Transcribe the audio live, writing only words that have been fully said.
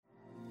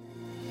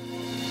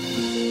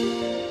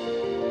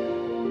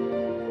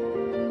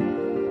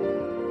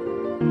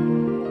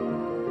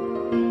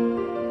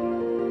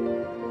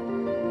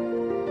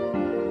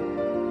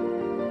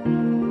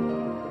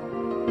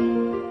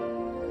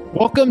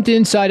Welcome to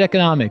Inside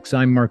Economics.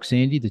 I'm Mark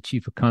Zandi, the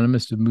chief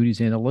economist of Moody's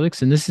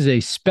Analytics, and this is a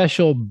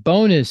special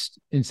bonus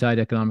Inside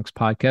Economics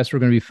podcast. We're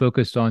going to be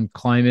focused on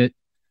climate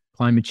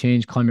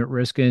change, climate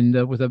risk,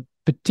 and with a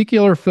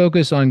particular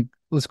focus on,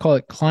 let's call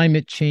it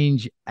climate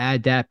change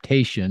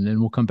adaptation. And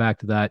we'll come back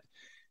to that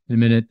in a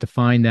minute,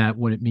 define that,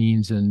 what it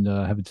means, and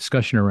have a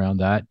discussion around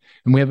that.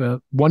 And we have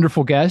a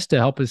wonderful guest to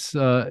help us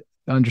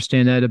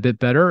understand that a bit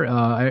better.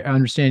 I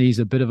understand he's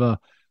a bit of an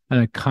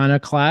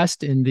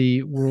iconoclast in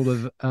the world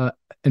of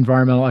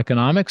environmental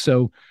economics.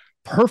 So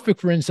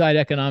perfect for Inside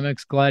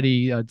Economics. Glad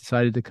he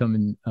decided to come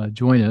and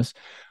join us.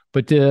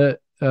 But to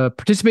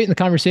participate in the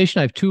conversation,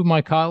 I have two of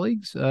my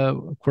colleagues.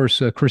 Of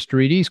course, Chris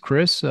Dourides.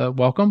 Chris,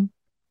 welcome.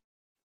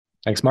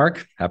 Thanks,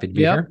 Mark. Happy to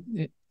be here.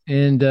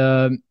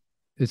 And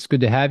it's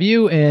good to have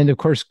you. And of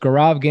course,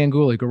 Gaurav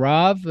Ganguly.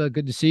 Gaurav,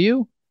 good to see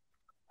you.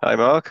 Hi,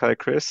 Mark. Hi,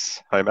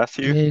 Chris. Hi,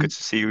 Matthew. Good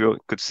to see you.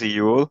 Good to see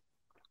you all.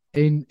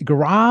 And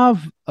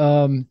Gaurav,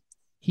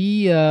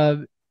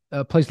 he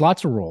plays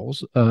lots of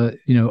roles.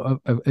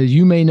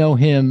 You may know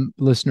him,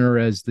 listener,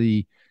 as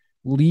the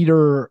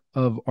leader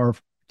of our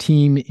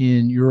team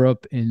in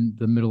Europe and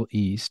the Middle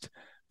East.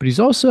 But he's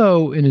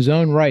also, in his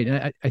own right,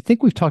 and I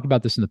think we've talked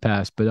about this in the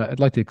past, but I'd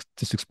like to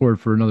just explore it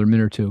for another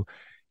minute or two.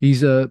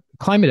 He's a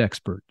climate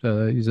expert.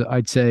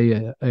 I'd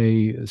say,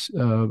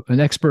 an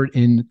expert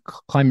in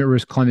climate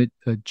risk, climate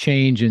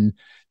change, and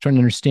trying to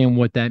understand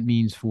what that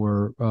means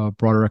for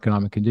broader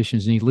economic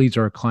conditions. And he leads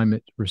our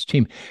climate risk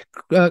team.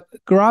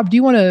 Gaurav, do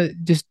you want to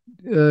just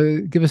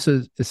give us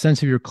a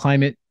sense of your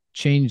climate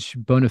change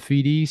bona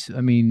fides?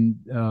 I mean,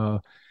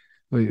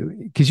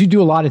 because you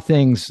do a lot of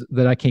things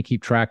that I can't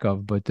keep track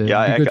of, but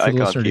I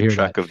can't keep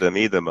track of them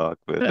either, Mark.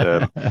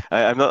 But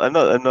I'm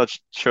not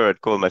sure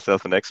I'd call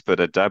myself an expert.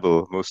 I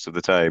dabble most of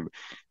the time.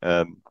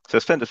 So I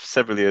spent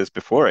several years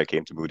before I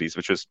came to Moody's,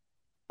 which was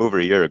over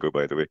a year ago,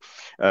 by the way.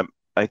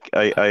 I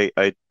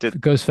did.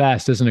 It goes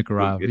fast, doesn't it,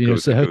 Gaurav?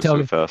 It's the hotel.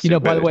 So fast,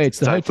 by the way, it's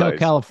the Hotel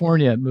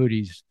California at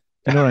Moody's.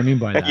 You know what I mean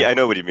by that? Yeah, I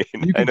know what you mean.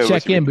 You can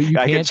check in, but you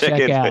can't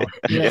check out.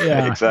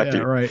 Yeah, exactly.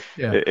 Yeah, right.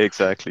 Yeah,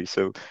 exactly.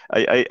 So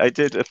I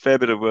did a fair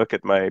bit of work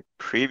at my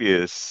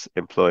previous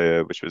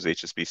employer, which was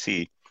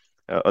HSBC,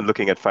 on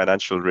looking at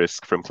financial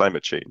risk from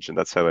climate change. And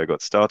that's how I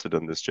got started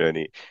on this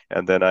journey.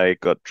 And then I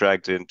got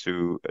dragged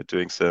into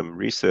doing some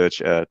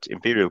research at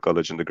Imperial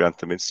College and the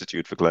Grantham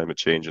Institute for Climate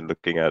Change and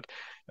looking at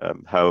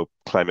how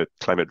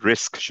climate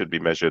risk should be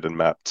measured and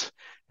mapped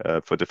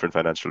for different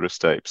financial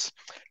risk types.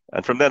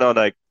 And from then on,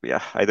 I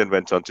then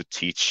went on to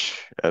teach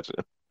at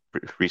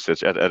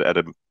research at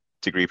a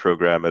degree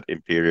program at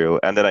Imperial,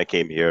 and then I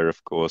came here,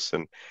 of course,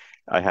 and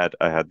I had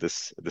the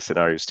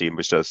scenarios team,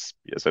 which does,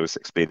 as I was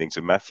explaining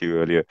to Matthew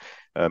earlier,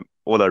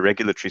 all our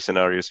regulatory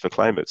scenarios for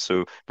climate.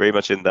 So very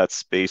much in that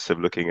space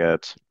of looking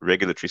at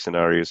regulatory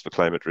scenarios for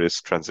climate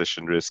risk,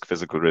 transition risk,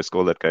 physical risk,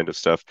 all that kind of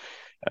stuff,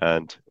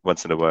 and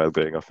once in a while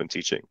going off and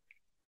teaching.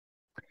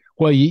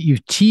 Well,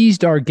 you've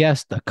teased our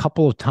guest a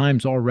couple of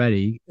times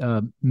already.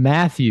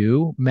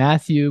 Matthew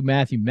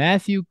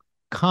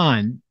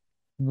Kahn,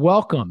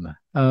 welcome.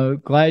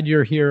 Glad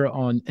you're here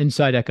on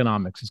Inside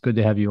Economics. It's good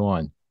to have you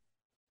on.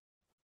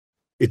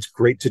 It's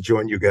great to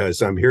join you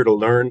guys. I'm here to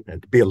learn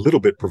and to be a little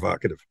bit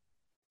provocative.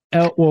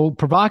 Well,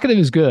 provocative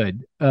is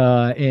good,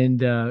 and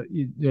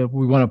we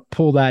want to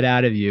pull that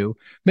out of you.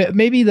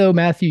 Maybe, though,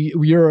 Matthew,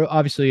 you're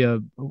obviously a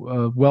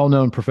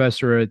well-known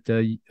professor at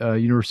the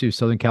University of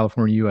Southern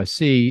California,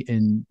 USC,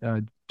 and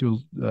do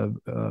a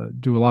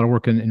lot of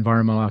work in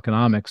environmental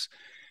economics.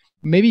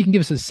 Maybe you can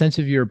give us a sense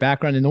of your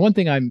background. And the one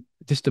thing I'm,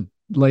 just to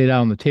lay it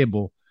out on the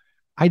table,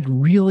 I'd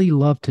really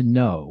love to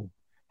know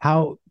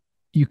how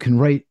you can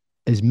write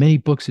as many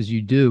books as you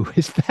do,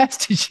 as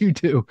fast as you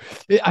do.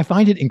 I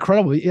find it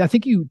incredible. I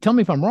think you tell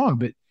me if I'm wrong,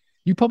 but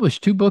you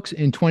published 2 books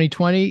in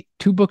 2020,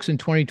 2 books in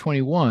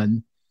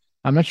 2021.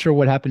 I'm not sure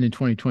what happened in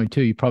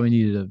 2022. You probably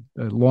needed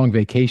a long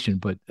vacation,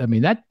 but I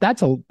mean,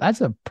 that's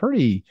a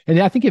pretty, and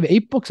I think you have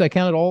 8 books I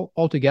counted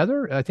all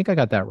together. I think I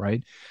got that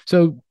right.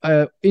 So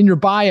in your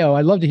bio,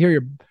 I'd love to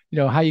hear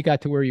how you got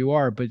to where you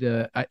are, but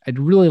I'd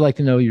really like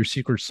to know your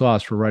secret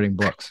sauce for writing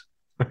books.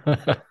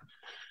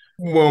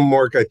 Well,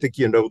 Mark, I think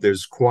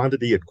there's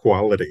quantity and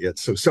quality. And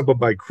so some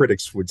of my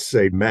critics would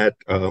say, Matt,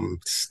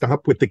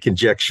 stop with the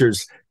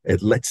conjectures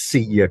and let's see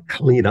you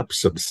clean up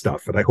some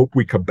stuff. And I hope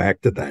we come back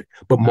to that.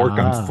 But Mark,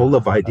 I'm full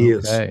of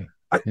ideas. Okay.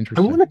 I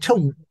want to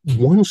tell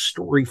one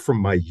story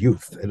from my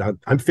youth. And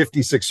I'm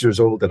 56 years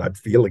old and I'm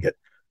feeling it.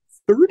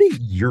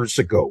 30 years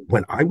ago,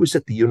 when I was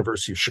at the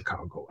University of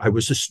Chicago, I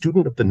was a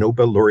student of the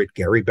Nobel laureate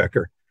Gary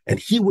Becker, and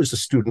he was a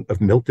student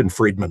of Milton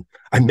Friedman.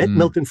 I met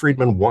Milton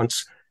Friedman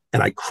once,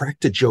 and I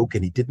cracked a joke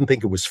and he didn't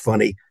think it was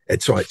funny. And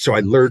so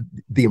I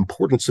learned the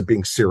importance of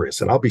being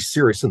serious, and I'll be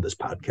serious in this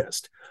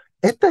podcast.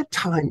 At that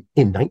time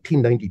in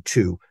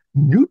 1992,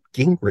 Newt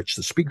Gingrich,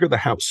 the Speaker of the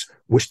House,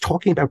 was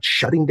talking about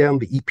shutting down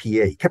the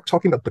EPA, kept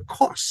talking about the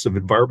costs of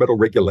environmental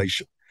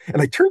regulation.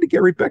 And I turned to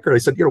Gary Becker and I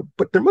said,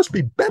 but there must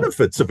be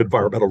benefits of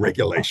environmental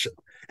regulation.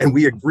 And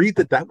we agreed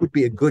that that would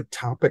be a good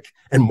topic.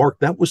 And Mark,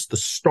 that was the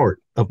start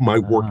of my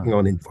working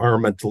on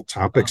environmental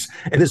topics.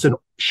 And as a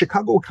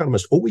Chicago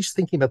economist, always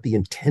thinking about the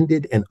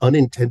intended and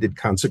unintended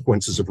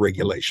consequences of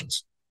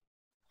regulations.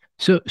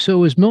 So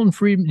was Milton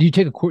Friedman? You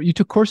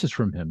took courses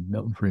from him,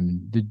 Milton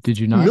Friedman? Did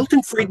you not?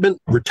 Milton Friedman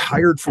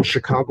retired from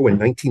Chicago in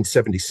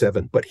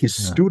 1977, but his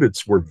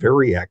students were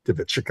very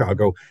active at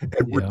Chicago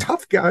and were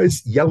tough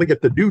guys yelling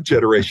at the new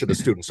generation of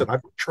students. And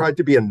I've tried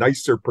to be a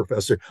nicer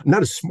professor. I'm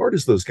not as smart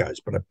as those guys,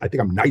 but I think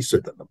I'm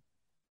nicer than them.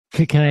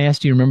 Can I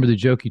ask, do you remember the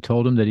joke you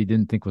told him that he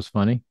didn't think was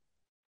funny?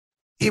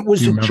 It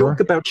was a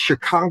joke about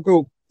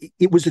Chicago.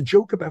 It was a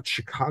joke about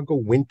Chicago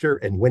winter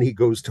and when he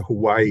goes to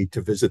Hawaii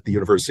to visit the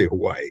University of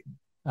Hawaii.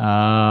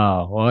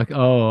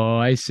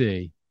 I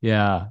see.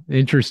 Yeah,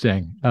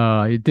 interesting.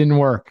 It didn't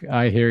work.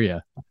 I hear you.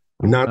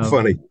 Not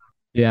funny.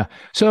 Yeah.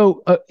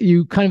 So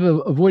you kind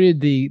of avoided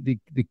the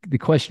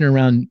question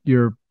around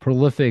your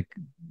prolific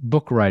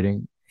book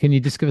writing. Can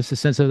you just give us a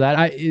sense of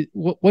that?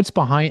 What's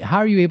behind? How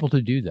are you able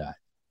to do that?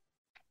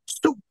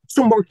 So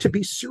Mark, to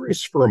be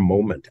serious for a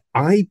moment,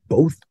 I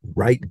both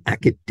write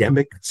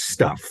academic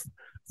stuff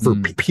for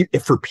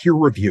peer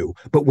review,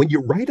 but when you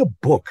write a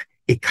book,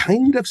 it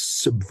kind of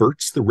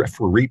subverts the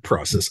referee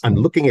process. I'm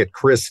looking at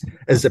Chris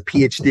as a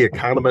PhD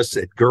economist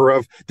at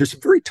Gurov. There's some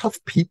very tough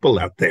people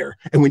out there.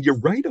 And when you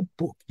write a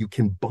book, you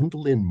can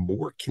bundle in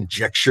more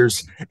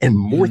conjectures and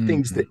more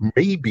things that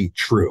may be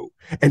true.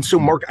 And so,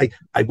 Mark, I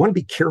want to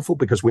be careful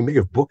because we may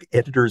have book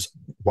editors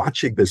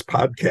watching this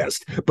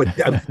podcast, but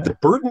the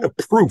burden of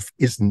proof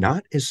is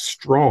not as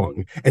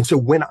strong. And so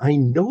when I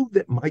know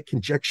that my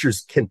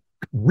conjectures can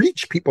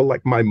reach people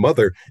like my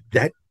mother,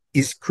 that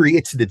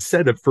creates an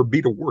incentive for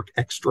me to work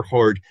extra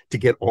hard to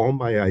get all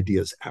my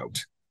ideas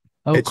out.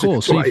 Oh,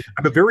 cool. So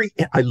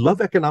I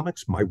love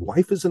economics. My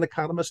wife is an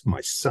economist.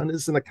 My son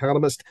is an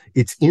economist.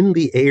 It's in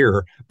the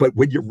air. But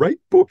when you write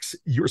books,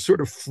 you're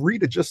sort of free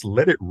to just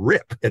let it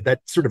rip. And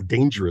that's sort of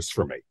dangerous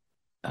for me.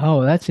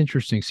 Oh, that's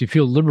interesting. So you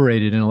feel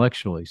liberated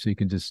intellectually. So you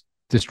can just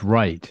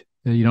write.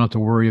 You don't have to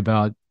worry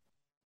about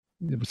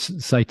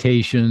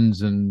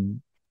citations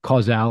and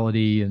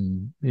causality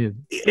and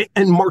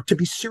Mark, to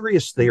be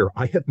serious there,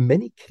 I have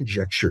many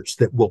conjectures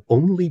that will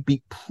only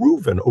be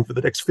proven over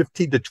the next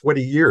 15 to 20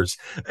 years.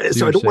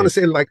 So I don't want to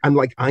say I'm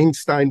like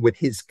Einstein with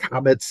his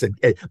comets,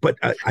 but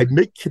I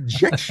make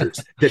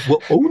conjectures that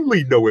will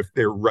only know if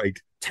they're right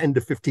 10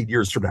 to 15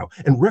 years from now.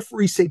 And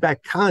referee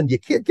Sabak Khan, you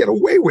can't get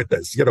away with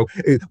this.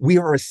 We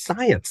are a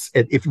science.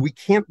 And if we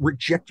can't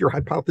reject your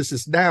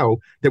hypothesis now,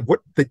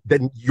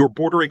 then you're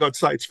bordering on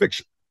science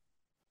fiction.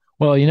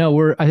 Well,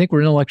 I think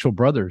we're intellectual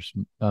brothers,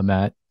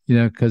 Matt.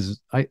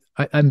 Because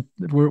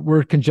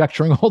we're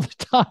conjecturing all the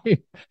time.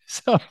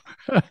 So,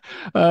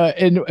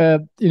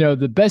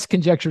 the best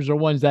conjectures are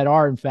ones that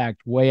are in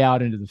fact way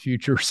out into the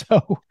future.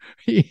 So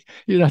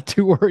you're not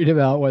too worried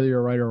about whether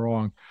you're right or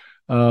wrong.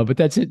 But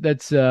that's it.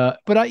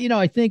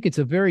 I think it's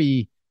a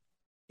very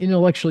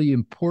intellectually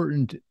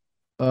important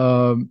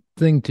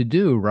thing to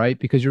do, right?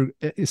 Because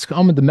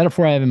the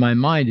metaphor I have in my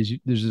mind is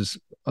there's this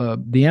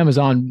the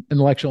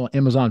intellectual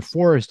Amazon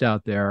forest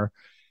out there,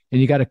 and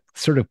you got to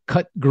sort of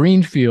cut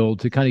greenfield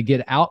to kind of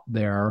get out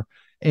there.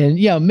 And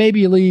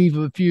maybe leave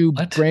a few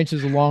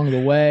branches along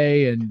the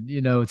way, and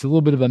it's a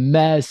little bit of a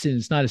mess, and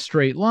it's not a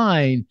straight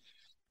line.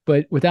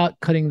 But without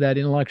cutting that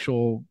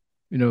intellectual,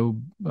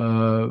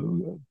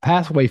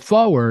 pathway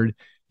forward,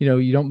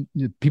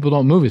 people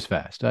don't move as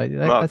fast.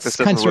 That's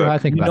kind of how I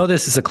think about it.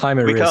 This is a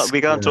climate risk.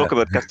 We can't talk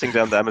about cutting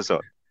down the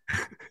Amazon.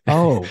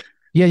 Oh,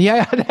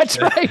 yeah, that's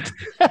right.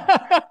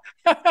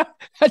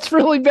 That's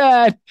really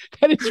bad.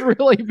 That is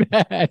really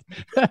bad.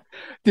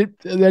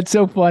 That's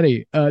so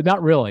funny.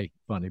 Not really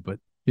funny, but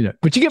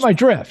but you get my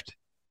drift.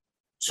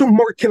 So,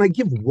 Mark, can I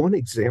give one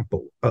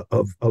example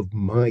of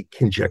my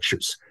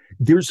conjectures?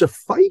 There's a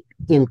fight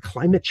in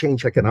climate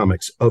change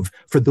economics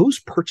for those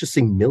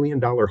purchasing $1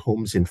 million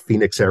homes in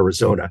Phoenix,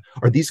 Arizona,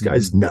 are these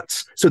guys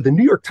nuts? So the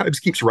New York Times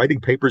keeps writing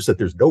papers that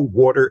there's no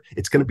water.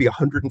 It's going to be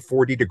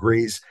 140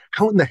 degrees.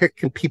 How in the heck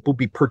can people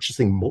be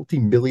purchasing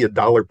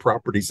multi-million-dollar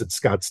properties in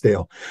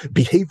Scottsdale?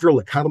 Behavioral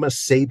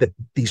economists say that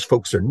these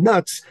folks are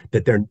nuts,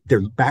 that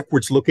they're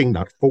backwards looking,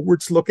 not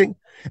forwards looking.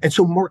 And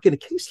so, Mark, in a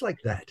case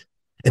like that,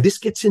 and this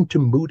gets into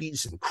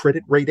Moody's and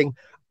credit rating,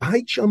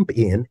 I jump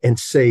in and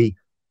say,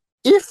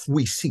 if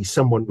we see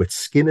someone with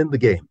skin in the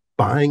game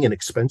buying an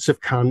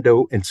expensive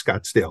condo in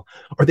Scottsdale,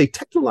 are they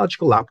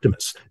technological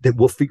optimists that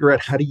will figure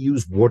out how to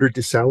use water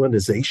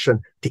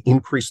desalination to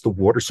increase the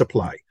water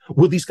supply?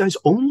 Will these guys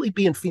only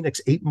be in Phoenix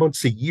 8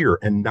 months a year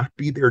and not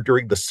be there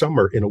during the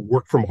summer in a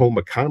work-from-home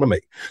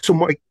economy? So,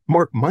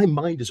 Mark, my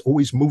mind is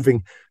always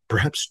moving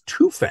perhaps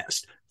too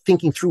fast,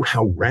 thinking through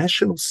how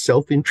rational,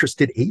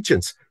 self-interested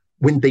agents,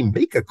 when they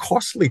make a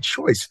costly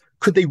choice,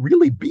 could they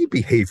really be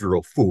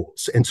behavioral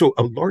fools? And so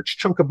a large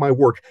chunk of my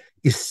work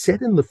is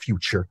set in the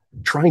future,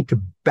 trying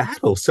to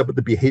battle some of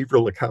the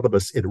behavioral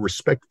economists in a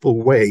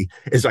respectful way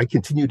as I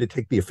continue to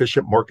take the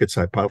efficient markets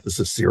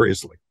hypothesis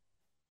seriously.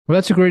 Well,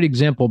 that's a great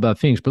example about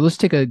Phoenix, but let's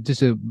take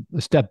just a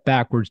step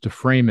backwards to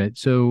frame it.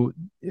 So,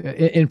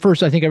 and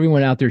first, I think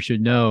everyone out there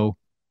should know,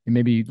 and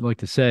maybe you'd like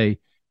to say,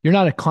 you're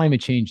not a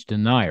climate change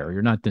denier.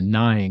 You're not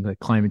denying that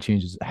climate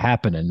change is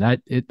happening.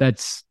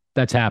 That's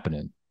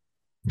happening.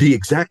 The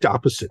exact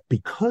opposite,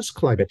 because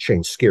climate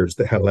change scares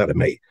the hell out of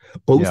me.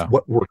 Both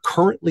what we're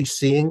currently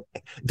seeing,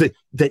 that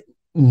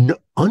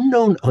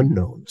unknown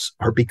unknowns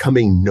are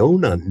becoming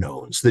known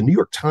unknowns. The New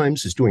York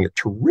Times is doing a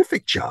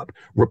terrific job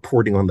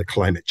reporting on the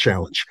climate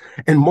challenge.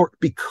 And Mark,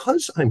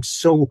 because I'm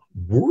so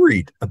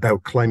worried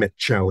about climate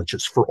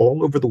challenges for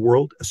all over the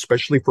world,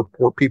 especially for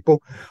poor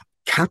people,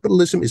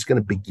 capitalism is going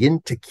to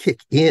begin to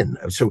kick in.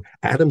 So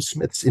Adam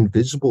Smith's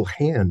invisible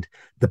hand,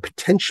 the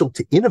potential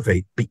to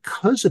innovate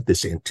because of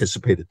this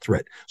anticipated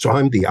threat. So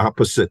I'm the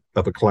opposite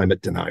of a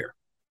climate denier.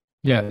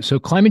 Yeah. So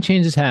climate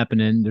change is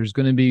happening. There's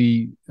going to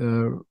be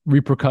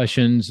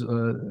repercussions.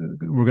 We're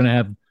going to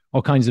have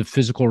all kinds of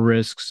physical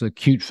risks,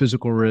 acute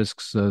physical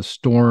risks,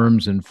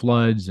 storms and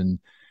floods and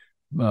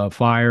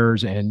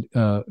fires, and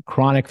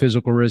chronic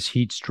physical risks,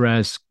 heat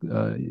stress,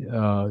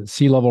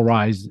 sea level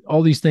rise.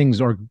 All these things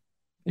are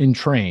in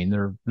train.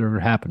 They're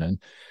happening.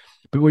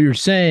 But what you're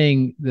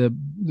saying, the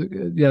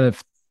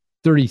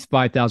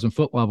 35,000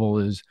 foot level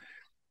is,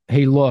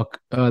 hey, look,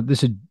 we're going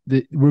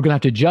to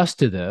have to adjust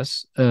to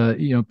this.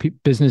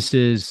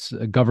 Businesses,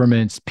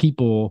 governments,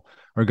 people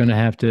are going to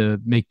have to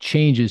make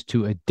changes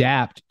to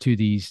adapt to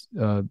these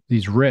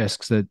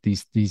risks, that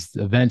these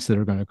events that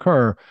are going to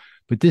occur.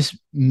 But this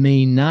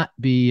may not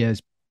be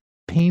as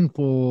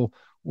painful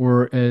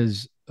or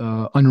as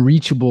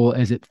unreachable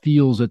as it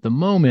feels at the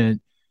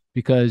moment,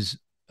 because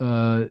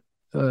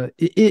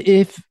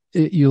if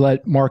you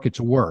let markets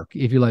work,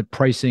 if you let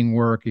pricing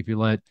work, if you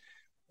let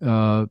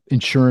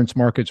insurance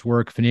markets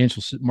work,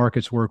 financial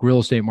markets work, real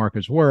estate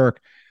markets work,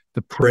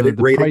 the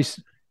credit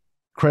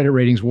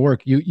ratings will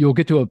work, you'll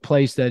get to a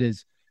place that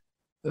is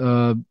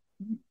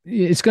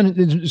it's going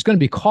to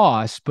be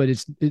costs, but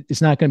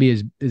it's not going to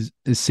be as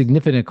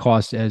significant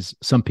cost as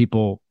some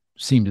people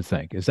seem to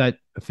think. Is that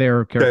a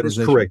fair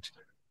characterization? That is correct.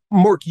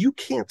 Mark, you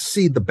can't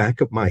see the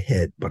back of my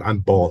head, but I'm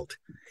bald.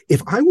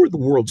 If I were the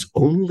world's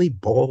only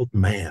bald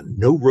man,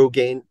 no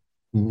Rogaine,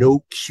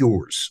 no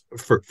cures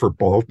for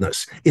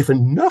baldness. If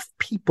enough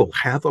people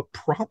have a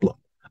problem,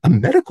 a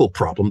medical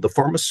problem, the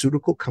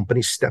pharmaceutical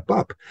companies step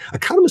up.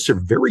 Economists are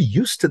very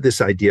used to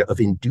this idea of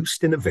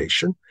induced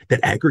innovation,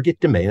 that aggregate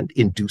demand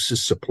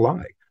induces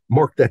supply.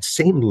 Mark, that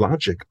same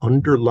logic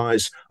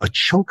underlies a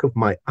chunk of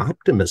my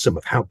optimism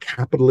of how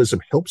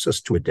capitalism helps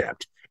us to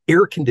adapt.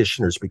 Air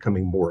conditioners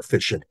becoming more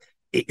efficient,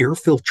 air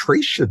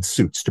filtration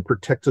suits to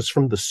protect us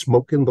from the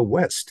smoke in the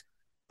West,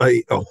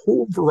 a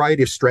whole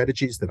variety of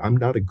strategies that I'm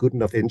not a good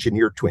enough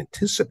engineer to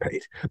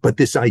anticipate. But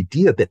this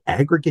idea that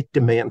aggregate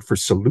demand for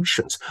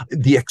solutions,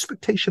 the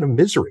expectation of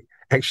misery,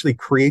 actually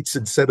creates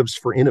incentives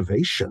for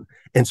innovation.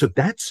 And so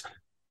that's,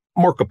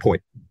 Mark, a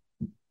point.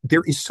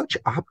 There is such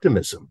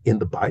optimism in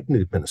the Biden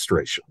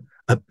administration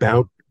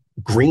about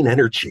green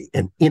energy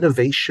and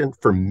innovation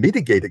for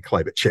mitigated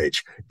climate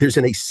change. There's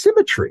an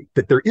asymmetry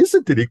that there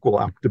isn't an equal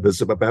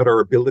optimism about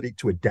our ability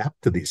to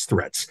adapt to these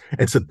threats.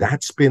 And so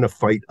that's been a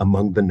fight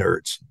among the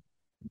nerds.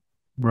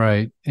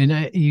 Right. And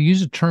you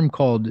use a term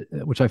called,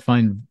 which I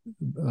find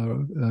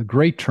a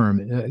great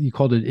term, you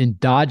called it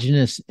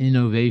endogenous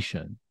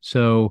innovation.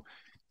 So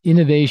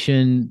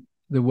innovation,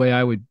 the way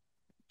I would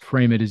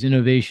frame it, is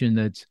innovation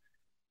that's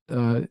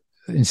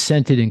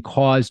incented and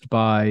caused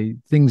by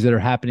things that are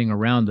happening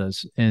around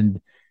us,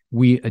 and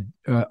we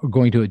are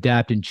going to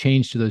adapt and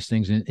change to those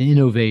things and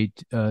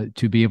innovate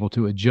to be able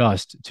to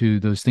adjust to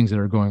those things that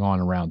are going on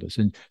around us.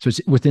 And so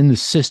it's within the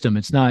system.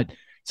 It's not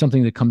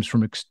something that comes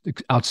from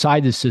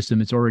outside the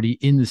system. It's already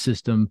in the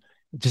system.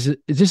 Just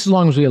as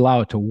long as we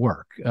allow it to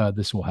work,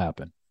 this will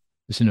happen.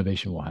 This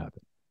innovation will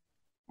happen.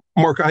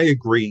 Mark, I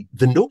agree.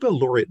 The Nobel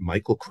laureate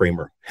Michael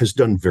Kramer has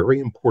done very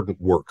important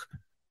work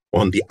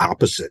on the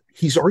opposite.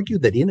 He's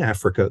argued that in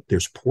Africa,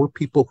 there's poor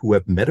people who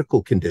have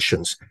medical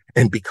conditions.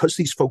 And because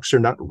these folks are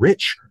not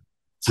rich,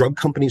 drug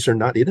companies are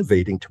not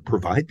innovating to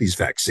provide these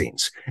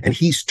vaccines. And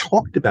he's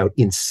talked about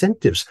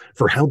incentives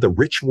for how the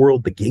rich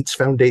world, the Gates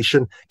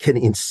Foundation, can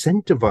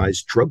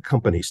incentivize drug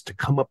companies to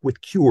come up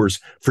with cures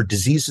for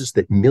diseases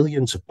that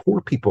millions of poor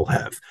people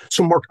have.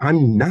 So, Mark,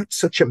 I'm not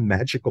such a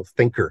magical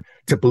thinker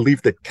to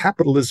believe that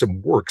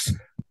capitalism works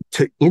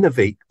to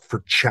innovate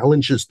for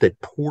challenges that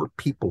poor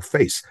people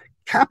face.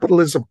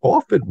 Capitalism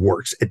often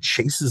works and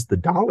chases the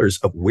dollars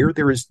of where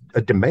there is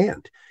a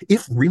demand.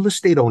 If real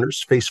estate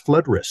owners face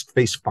flood risk,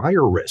 face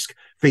fire risk,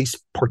 face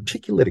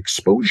particulate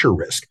exposure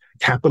risk,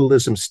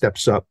 capitalism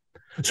steps up.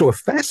 So a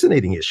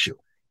fascinating issue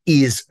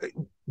is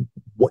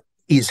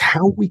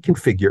how we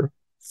configure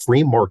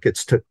free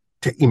markets to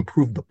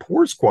improve the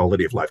poor's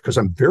quality of life, because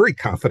I'm very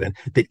confident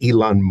that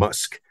Elon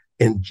Musk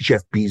and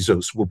Jeff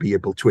Bezos will be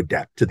able to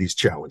adapt to these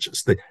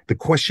challenges. The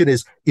question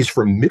is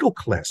for middle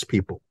class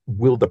people,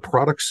 will the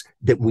products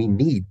that we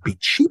need be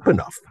cheap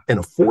enough and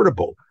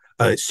affordable,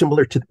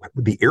 similar to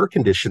the air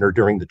conditioner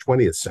during the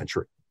 20th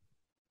century?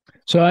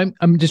 So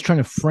I'm just trying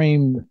to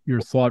frame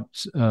your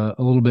thoughts a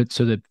little bit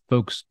so that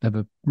folks have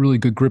a really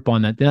good grip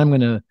on that. Then I'm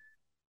going to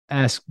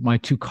ask my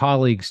two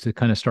colleagues to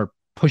kind of start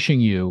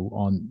pushing you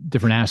on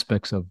different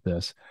aspects of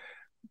this.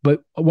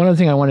 But one other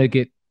thing I want to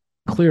get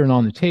clear and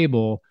on the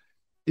table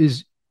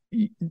is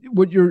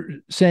what you're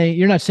saying.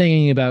 You're not saying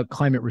anything about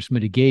climate risk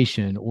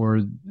mitigation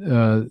or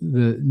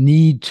the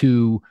need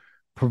to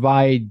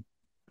provide,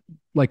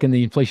 like in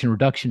the Inflation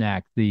Reduction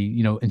Act,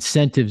 the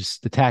incentives,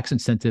 the tax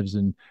incentives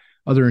and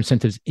other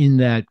incentives in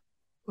that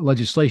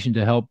legislation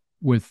to help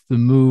with the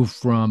move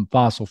from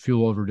fossil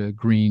fuel over to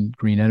green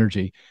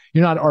energy.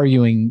 You're not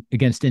arguing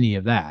against any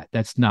of that.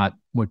 That's not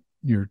what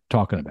you're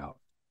talking about.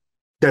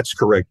 That's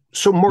correct.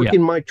 So, Mark,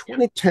 in my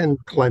 2010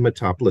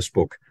 Climatopolis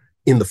book,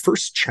 in the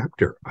first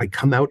chapter, I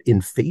come out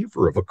in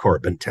favor of a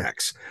carbon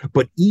tax.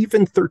 But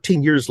even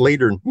 13 years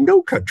later,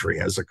 no country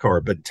has a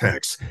carbon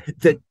tax.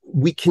 That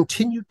we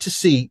continue to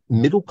see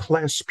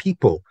middle-class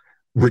people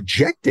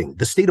rejecting.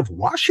 The state of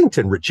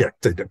Washington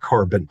rejected a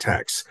carbon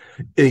tax.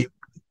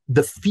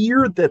 The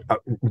fear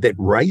that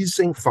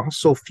rising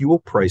fossil fuel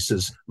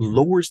prices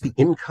lowers the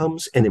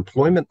incomes and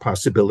employment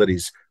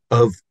possibilities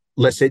of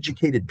less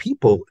educated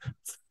people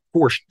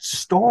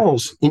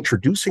forestalls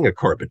introducing a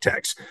carbon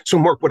tax. So,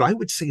 Mark, what I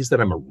would say is that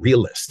I'm a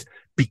realist.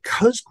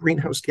 Because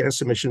greenhouse gas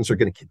emissions are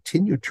going to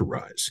continue to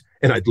rise,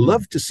 and I'd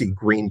love to see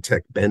green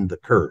tech bend the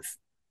curve.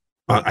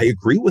 I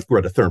agree with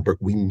Greta Thunberg.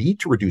 We need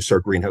to reduce our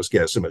greenhouse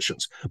gas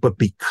emissions. But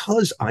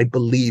because I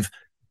believe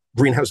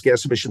greenhouse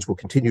gas emissions will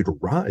continue to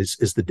rise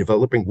as the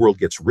developing world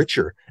gets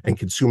richer and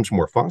consumes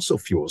more fossil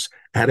fuels,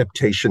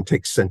 adaptation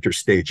takes center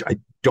stage. I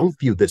don't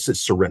view this as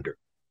surrender.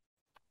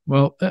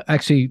 Well,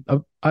 actually,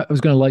 I was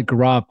going to let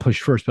Gaurav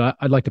push first, but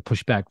I'd like to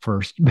push back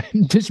first,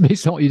 just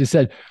based on what you just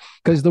said.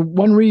 Because the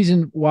one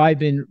reason why I've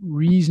been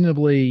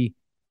reasonably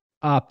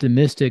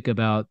optimistic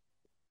about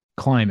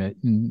climate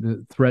and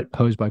the threat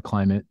posed by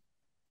climate,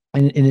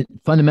 and it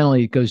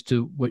fundamentally goes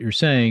to what you're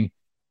saying,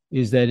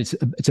 is that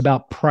it's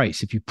about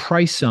price. If you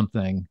price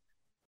something,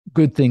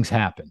 good things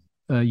happen.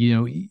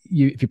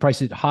 If you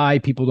price it high,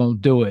 people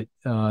don't do it.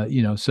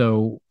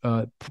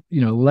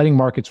 Letting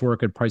markets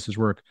work and prices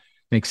work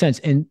makes sense.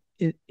 And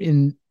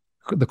in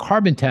the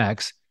carbon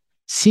tax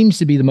seems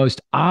to be the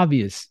most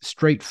obvious,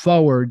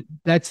 straightforward.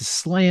 That's a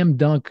slam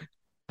dunk.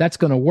 That's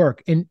going to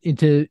work. And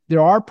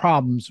there are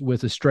problems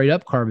with a straight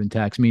up carbon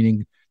tax,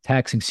 meaning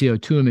taxing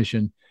CO2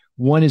 emission.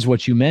 One is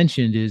what you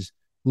mentioned is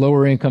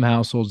lower income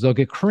households. They'll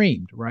get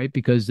creamed, right?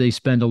 Because they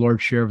spend a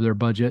large share of their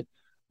budget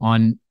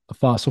on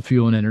fossil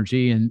fuel and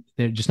energy, and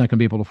they're just not going to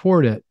be able to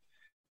afford it.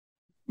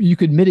 You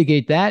could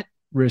mitigate that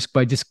risk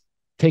by just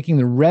taking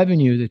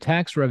the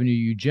tax revenue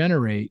you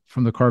generate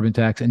from the carbon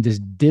tax and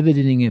just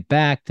dividending it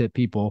back to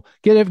people.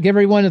 Give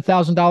everyone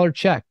 $1,000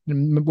 check,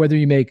 whether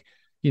you make,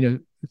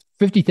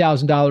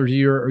 $50,000 a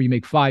year or you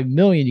make $5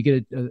 million, you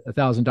get a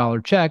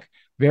 $1,000 check.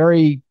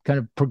 Very kind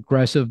of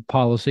progressive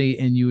policy,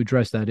 and you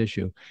address that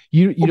issue.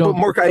 You don't.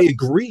 But Mark, I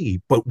agree,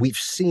 but we've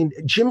seen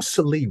Jim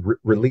Salee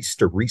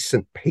released a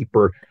recent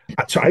paper.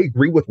 So I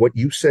agree with what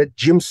you said.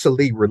 Jim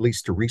Salee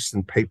released a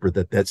recent paper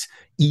that's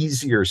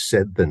easier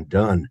said than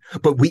done.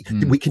 But we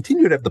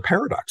continue to have the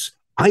paradox.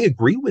 I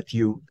agree with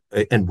you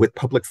and with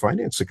public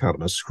finance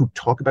economists who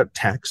talk about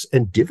tax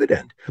and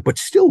dividend, but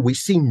still we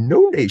see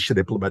no nation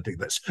implementing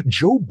this.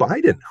 Joe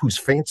Biden, who's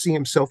fancying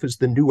himself as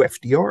the new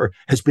FDR,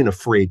 has been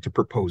afraid to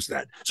propose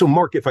that. So,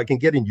 Mark, if I can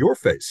get in your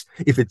face,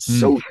 if it's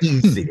so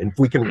easy and if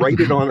we can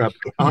write it on an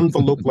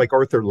envelope like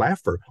Arthur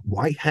Laffer,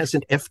 why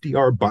hasn't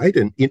FDR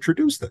Biden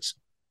introduced this?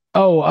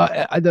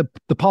 The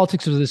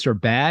politics of this are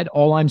bad.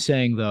 All I'm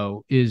saying,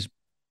 though, is,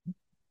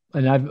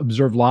 and I've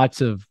observed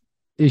lots of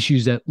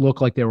issues that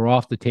look like they were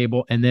off the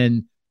table and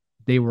then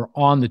they were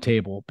on the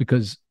table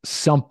because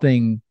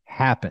something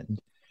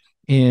happened.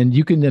 And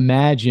you can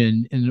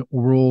imagine in a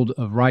world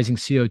of rising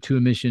CO2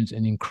 emissions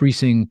and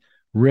increasing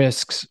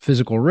risks,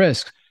 physical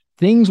risks,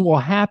 things will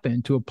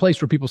happen to a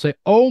place where people say,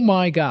 oh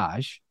my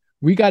gosh,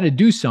 we got to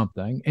do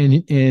something.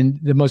 And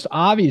the most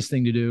obvious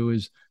thing to do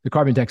is the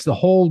carbon tax. The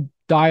whole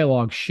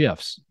dialogue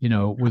shifts,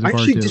 with I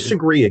actually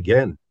disagree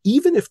again.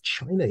 Even if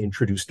China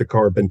introduced a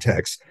carbon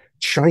tax,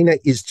 China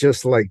is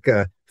just like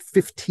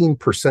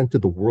 15%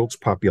 of the world's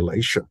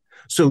population.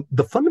 So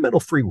the fundamental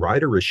free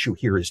rider issue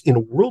here is in a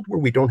world where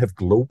we don't have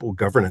global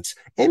governance,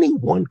 any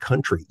one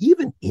country,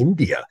 even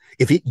India,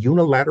 if it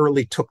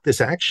unilaterally took this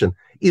action,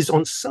 is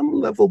on some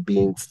level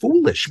being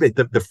foolish.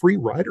 The free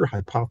rider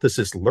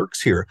hypothesis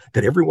lurks here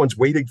that everyone's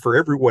waiting for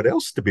everyone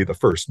else to be the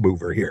first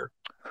mover here.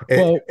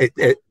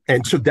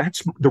 And so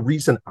that's the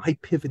reason I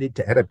pivoted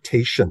to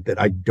adaptation, that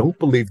I don't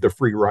believe the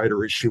free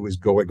rider issue is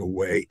going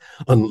away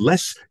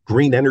unless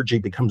green energy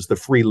becomes the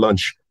free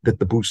lunch that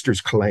the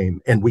boosters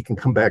claim. And we can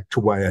come back to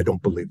why I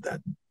don't believe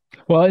that.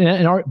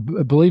 Well,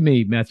 believe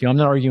me, Matthew, I'm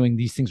not arguing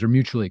these things are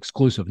mutually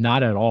exclusive.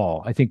 Not at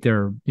all. I think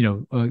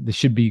they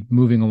should be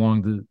moving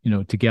along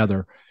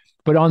together.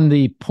 But on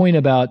the point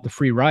about the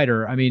free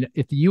rider, I mean,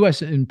 if the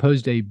U.S.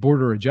 imposed a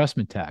border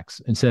adjustment tax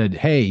and said,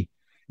 "Hey,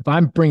 if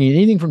I'm bringing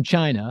anything from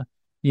China,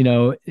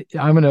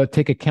 I'm going to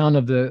take account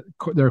of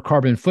their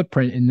carbon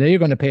footprint, and they're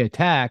going to pay a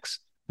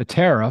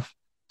tariff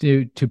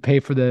to pay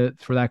for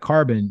that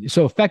carbon."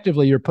 So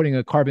effectively, you're putting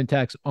a carbon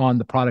tax on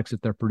the products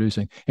that they're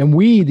producing. And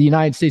we, the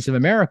United States of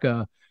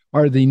America,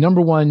 are the number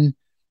one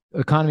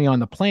economy on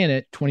the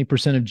planet,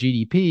 20% of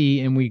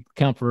GDP, and we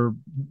account for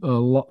a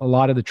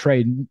lot of the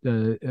trade,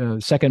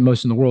 second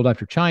most in the world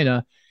after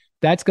China.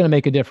 That's going to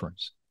make a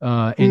difference.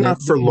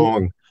 Not for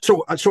long.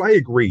 So I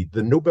agree.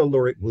 The Nobel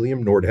laureate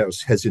William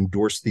Nordhaus has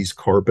endorsed these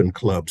carbon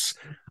clubs.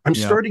 I'm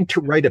starting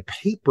to write a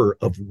paper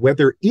of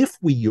whether, if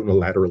we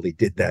unilaterally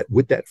did that,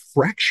 would that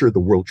fracture the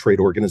World Trade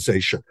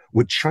Organization?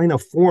 Would China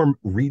form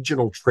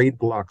regional trade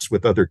blocs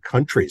with other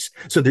countries?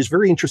 So there's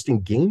very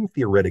interesting game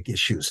theoretic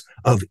issues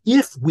of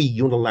if we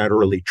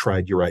unilaterally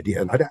tried your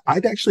idea, and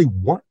I'd actually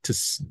want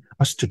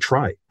us to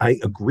try. I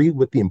agree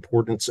with the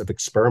importance of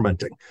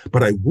experimenting,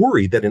 but I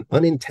worry that an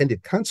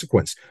unintended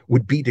consequence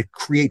would be to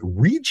create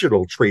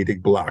regional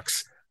trading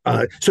blocs.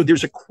 So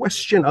there's a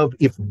question of,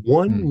 if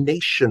one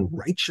nation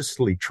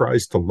righteously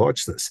tries to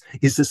launch this,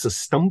 is this a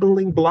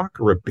stumbling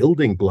block or a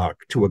building block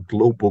to a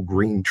global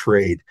green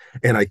trade?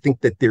 And I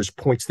think that there's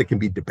points that can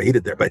be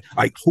debated there, but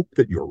I hope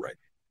that you're right.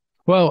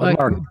 Well,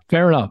 Mark,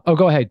 fair enough. Oh,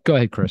 go ahead,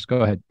 Chris.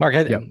 Go ahead, Mark.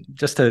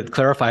 Just to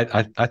clarify,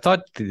 I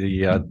thought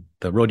the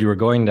road you were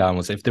going down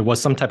was if there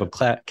was some type of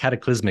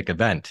cataclysmic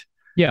event.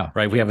 Yeah.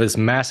 Right. We have this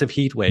massive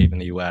heat wave in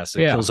the U.S.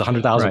 It kills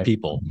 100,000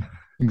 people.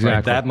 Exactly.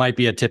 Right? That might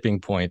be a tipping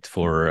point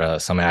for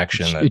some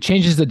action. It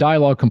changes the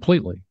dialogue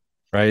completely.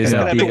 Right?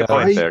 I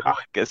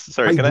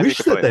wish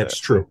that's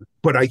true,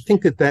 but I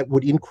think that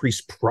would increase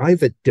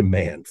private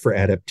demand for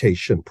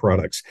adaptation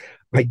products.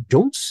 I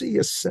don't see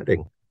a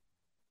setting.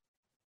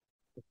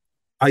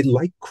 I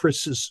like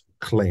Chris's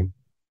claim,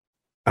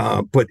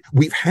 but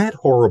we've had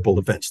horrible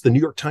events. The New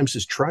York Times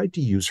has tried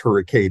to use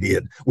Hurricane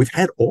Ian. We've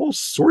had all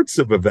sorts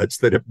of events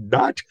that have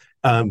not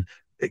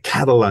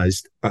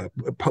catalyzed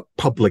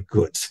public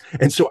goods.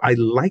 And so I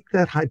like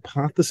that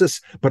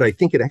hypothesis, but I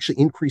think it actually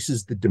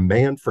increases the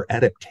demand for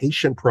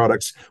adaptation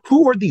products.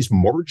 Who are these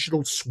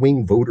marginal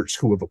swing voters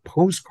who have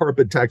opposed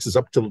carbon taxes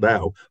up till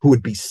now, who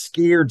would be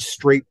scared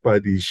straight by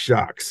these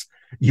shocks?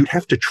 You'd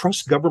have to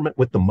trust government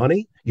with the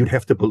money. You'd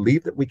have to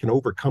believe that we can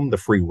overcome the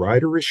free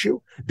rider issue.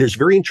 There's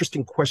very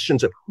interesting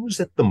questions of who's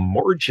at the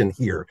margin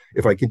here,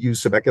 if I could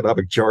use some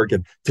economic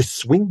jargon, to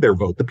swing their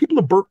vote. The people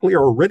of Berkeley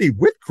are already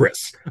with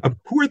Chris.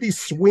 Who are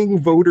these swing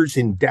voters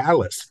in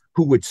Dallas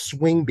who would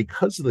swing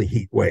because of the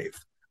heat wave?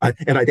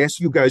 And I'd ask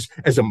you guys,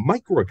 as a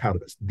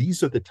microeconomist,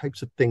 these are the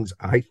types of things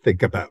I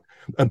think about.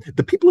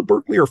 The people of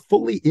Berkeley are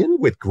fully in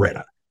with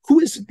Greta.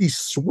 Who is these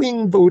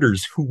swing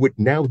voters who would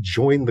now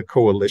join the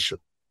coalition?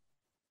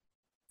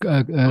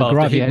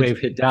 The heat wave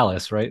hit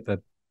Dallas, right?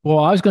 Well,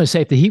 I was going to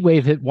say if the heat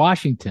wave hit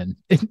Washington,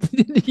 then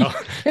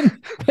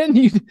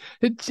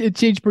it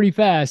changed pretty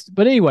fast.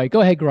 But anyway,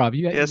 go ahead,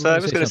 Gaurav. So I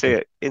was going to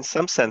say, in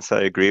some sense,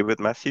 I agree with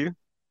Matthew,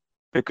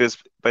 because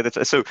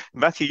so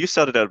Matthew, you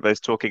started out by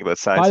talking about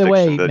science fiction.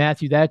 By the way,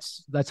 Matthew,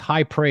 that's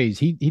high praise.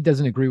 He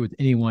doesn't agree with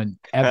anyone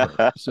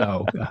ever.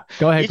 So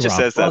go ahead, He just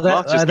Gaurav. says that.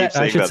 Mark just keeps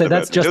saying that.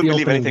 That's just don't the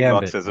believe anything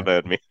gambit. Mark says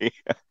about me.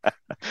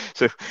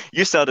 So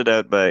you started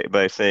out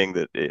by saying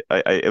that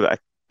I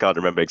can't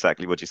remember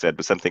exactly what you said,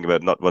 but something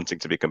about not wanting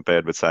to be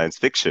compared with science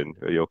fiction,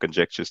 or your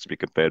conjectures to be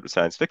compared with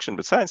science fiction.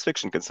 But science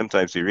fiction can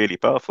sometimes be really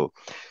powerful.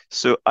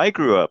 So I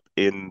grew up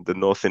in the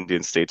North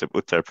Indian state of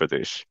Uttar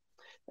Pradesh.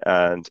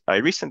 And I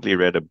recently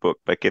read a book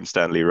by Kim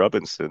Stanley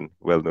Robinson,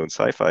 well-known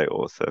sci-fi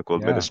author,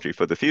 called Ministry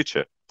for the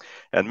Future.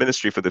 And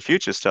Ministry for the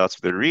Future starts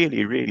with a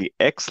really, really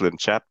excellent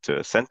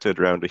chapter centered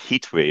around a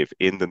heat wave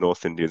in the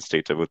North Indian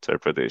state of Uttar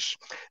Pradesh.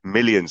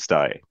 Millions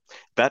die.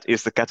 That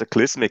is the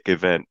cataclysmic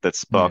event that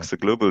sparks a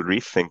global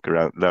rethink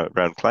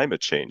around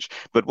climate change.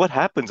 But what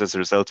happens as a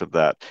result of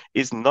that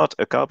is not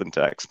a carbon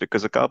tax,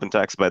 because a carbon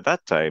tax by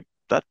that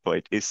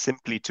point is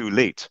simply too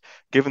late.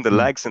 Given the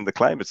lags in the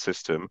climate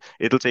system,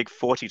 it'll take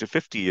 40 to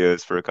 50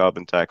 years for a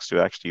carbon tax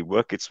to actually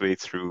work its way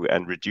through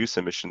and reduce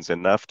emissions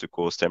enough to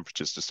cause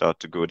temperatures to start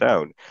to go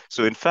down.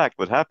 So in fact,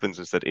 what happens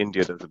is that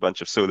India does a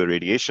bunch of solar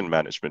radiation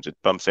management. It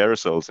pumps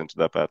aerosols into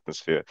the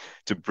atmosphere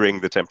to bring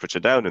the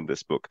temperature down in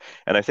this book.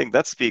 And I think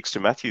that speaks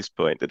to Matthew's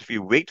point, that if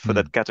you wait for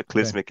that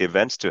cataclysmic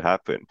event to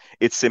happen,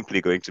 it's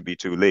simply going to be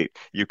too late.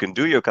 You can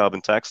do your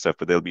carbon tax stuff,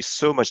 but there'll be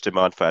so much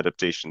demand for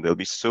adaptation. There'll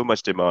be so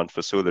much demand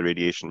for solar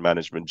radiation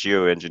management,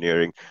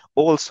 geoengineering,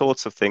 all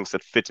sorts of things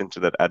that fit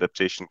into that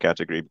adaptation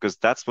category, because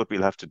that's what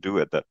we'll have to do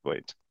at that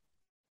point.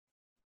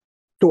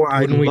 So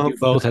wouldn't we do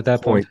both at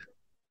that point?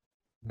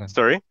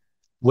 Sorry?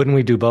 Wouldn't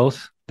we do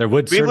both? There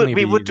would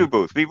we would do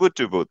both. We would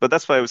do both. But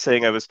that's why I was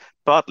saying I was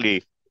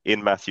partly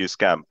in Matthew's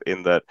camp,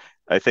 in that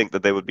I think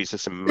that there would be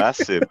just a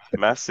massive,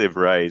 massive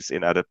rise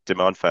in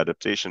demand for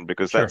adaptation,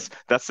 because Sure.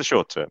 that's the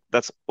short term.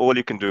 That's all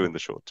you can do in the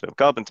short term.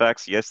 Carbon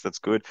tax, yes, that's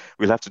good.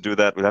 We'll have to do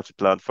that. We'll have to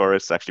plant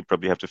forests. Actually,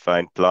 probably have to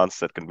find plants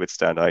that can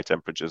withstand high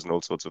temperatures and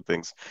all sorts of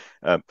things.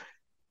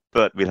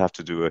 But we'll have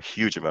to do a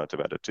huge amount of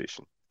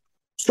adaptation.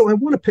 So I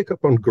want to pick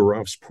up on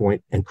Gaurav's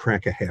point and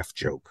crack a half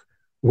joke.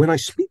 When I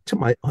speak to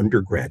my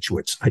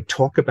undergraduates, I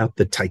talk about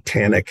the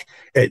Titanic,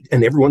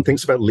 and everyone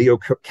thinks about Leo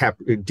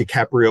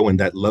DiCaprio and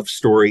that love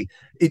story.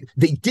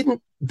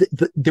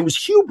 There was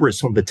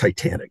hubris on the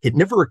Titanic. It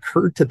never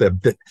occurred to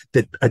them that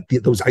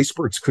those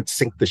icebergs could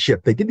sink the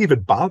ship. They didn't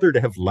even bother to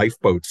have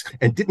lifeboats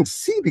and didn't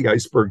see the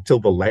iceberg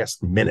till the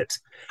last minute.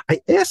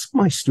 I ask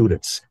my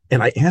students,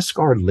 and I ask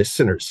our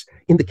listeners,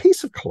 in the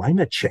case of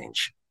climate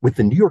change, with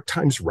the New York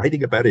Times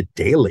writing about it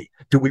daily,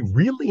 do we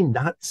really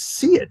not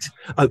see it?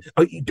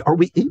 Are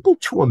we able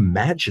to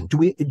imagine?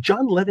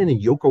 John Lennon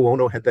and Yoko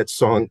Ono had that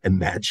song,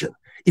 Imagine.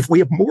 If we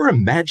have more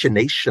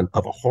imagination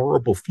of a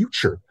horrible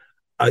future,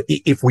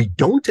 if we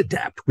don't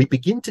adapt, we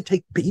begin to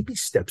take baby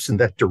steps in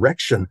that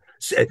direction.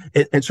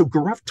 And so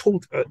Gaurav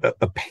told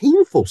a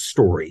painful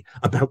story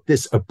about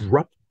this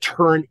abrupt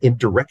turn in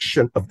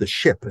direction of the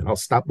ship. And I'll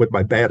stop with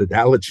my bad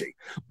analogy.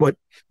 But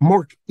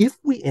Mark, if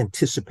we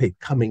anticipate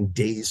coming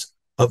days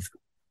of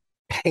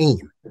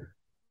pain,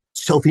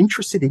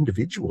 self-interested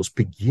individuals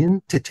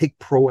begin to take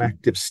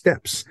proactive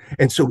steps.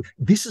 And so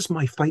this is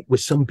my fight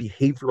with some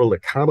behavioral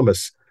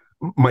economists,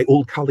 my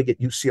old colleague at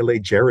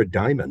UCLA, Jared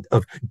Diamond,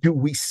 of do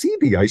we see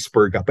the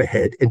iceberg up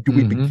ahead and do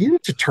we begin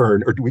to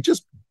turn, or do we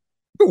just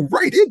go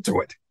right into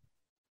it?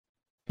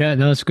 Yeah,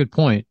 no, that's a good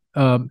point.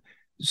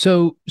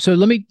 So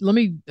let me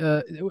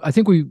I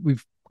think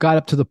we've got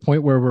up to the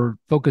point where we're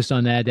focused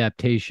on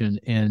adaptation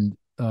and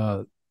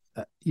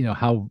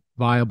how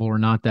viable or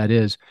not that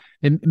is.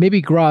 And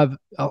maybe Gaurav,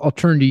 I'll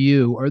turn to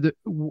you.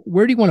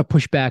 Where do you want to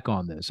push back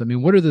on this? I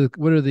mean, what are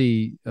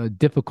the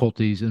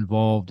difficulties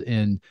involved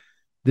in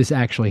this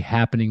actually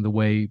happening the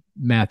way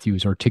Matthew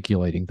is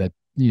articulating, that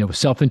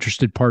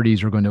self-interested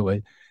parties are going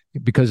to,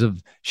 because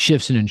of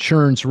shifts in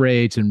insurance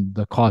rates and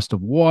the cost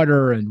of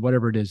water and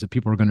whatever it is, that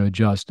people are going to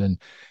adjust, and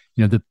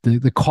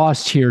the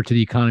costs here to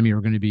the economy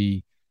are going to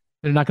be,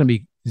 they're not going to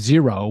be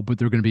zero, but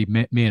they're going to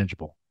be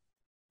manageable.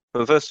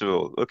 Well, first of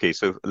all, okay,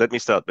 so let me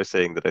start by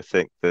saying that I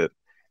think that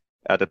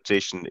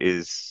adaptation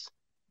is,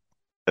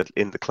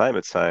 in the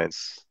climate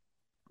science,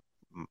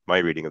 my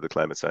reading of the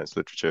climate science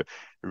literature,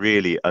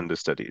 really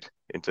understudied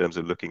in terms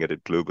of looking at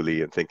it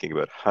globally and thinking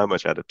about how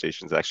much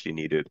adaptation is actually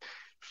needed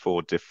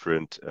for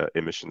different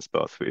emissions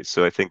pathways.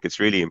 So I think it's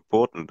really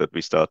important that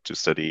we start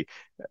to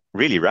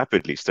really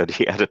rapidly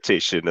study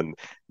adaptation and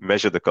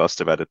measure the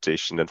cost of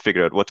adaptation and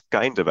figure out what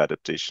kind of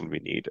adaptation we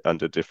need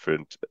under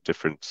different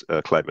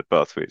climate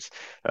pathways.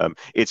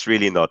 It's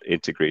really not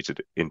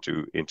integrated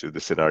into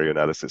the scenario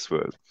analysis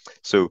world.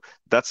 So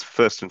that's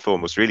first and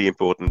foremost really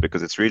important,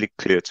 because it's really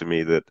clear to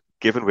me that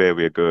given where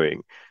we're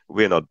going,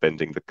 we're not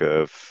bending the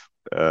curve.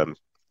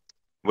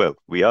 Well,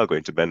 we are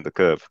going to bend the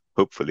curve,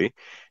 hopefully,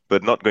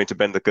 but not going to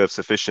bend the curve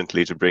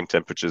sufficiently to bring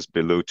temperatures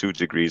below 2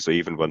 degrees or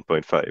even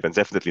 1.5, and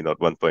definitely not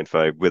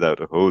 1.5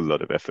 without a whole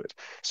lot of effort.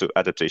 So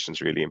adaptation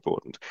is really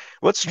important.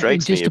 What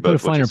strikes me about what you're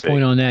saying— Just to put a finer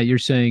point on that, you're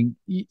saying,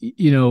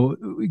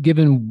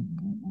 given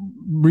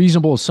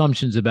reasonable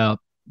assumptions about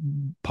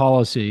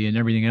policy and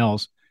everything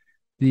else,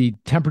 the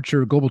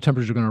global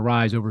temperature, are going to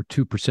rise over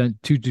 2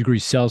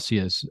 degrees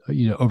Celsius,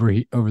 over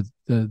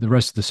the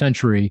rest of the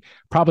century,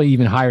 probably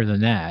even higher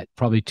than that,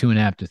 probably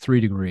 2.5 to 3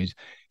 degrees.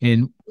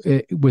 And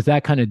with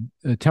that kind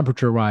of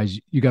temperature rise,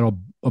 you got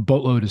a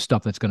boatload of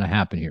stuff that's going to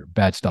happen here,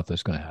 bad stuff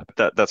that's going to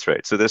happen. That's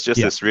right. So there's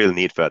just this real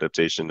need for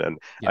adaptation. And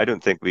I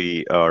don't think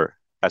we are,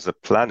 as a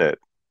planet,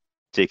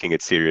 taking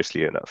it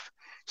seriously enough.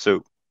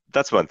 So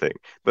that's one thing.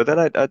 But then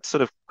I'd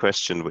sort of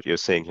question what you're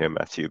saying here,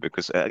 Matthew,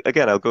 because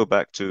again, I'll go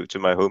back to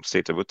my home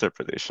state of Uttar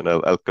Pradesh, and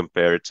I'll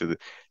compare it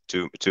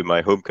to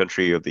my home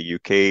country of the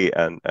UK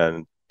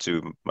and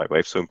to my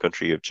wife's home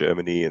country of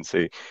Germany, and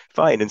say,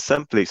 fine, in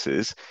some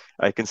places,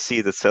 I can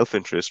see that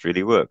self-interest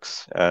really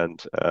works.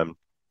 And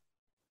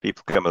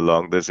people come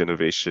along, there's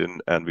innovation,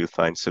 and we'll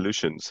find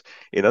solutions.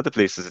 In other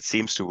places, it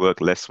seems to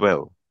work less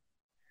well.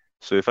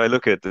 So if I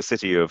look at the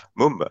city of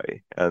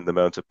Mumbai and the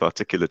amount of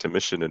particulate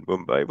emission in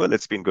Mumbai, well,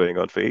 it's been going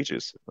on for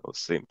ages. Or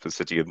same for the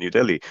city of New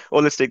Delhi.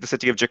 Or let's take the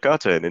city of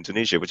Jakarta in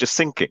Indonesia, which is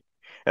sinking.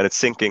 And it's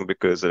sinking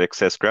because of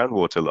excess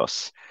groundwater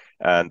loss.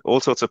 And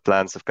all sorts of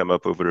plans have come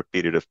up over a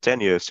period of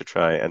 10 years to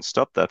try and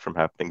stop that from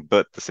happening.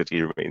 But the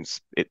city remains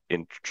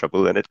in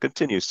trouble, and it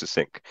continues to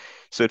sink.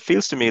 So it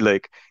feels to me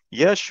like,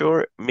 yeah,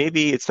 sure,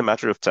 maybe it's a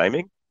matter of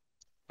timing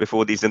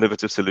before these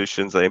innovative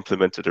solutions are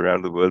implemented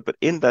around the world. But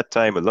in that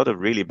time, a lot of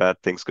really bad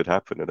things could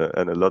happen,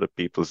 and a lot of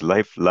people's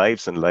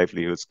lives and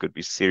livelihoods could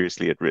be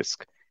seriously at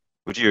risk.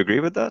 Would you agree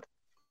with that?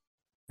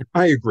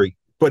 I agree.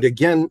 But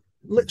again,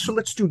 let's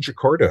do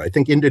Jakarta. I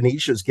think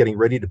Indonesia is getting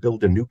ready to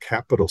build a new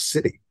capital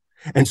city.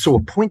 And so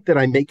a point that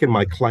I make in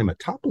my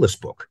Climatopolis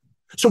book.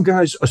 So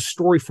guys, a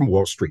story from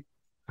Wall Street.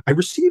 I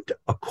received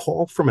a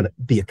call from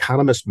The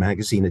Economist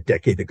magazine a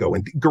decade ago.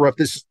 And Gaurav,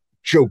 this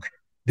joke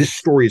This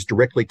story is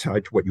directly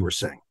tied to what you were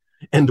saying.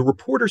 And the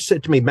reporter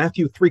said to me,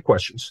 Matthew, 3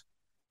 questions.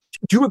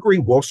 Do you agree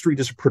Wall Street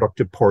is a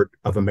productive part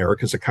of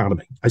America's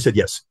economy? I said,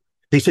 yes.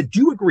 They said, do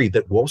you agree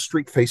that Wall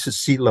Street faces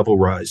sea level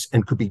rise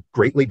and could be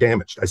greatly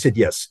damaged? I said,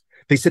 yes.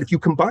 They said, if you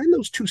combine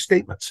those two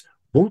statements,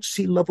 won't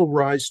sea level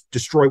rise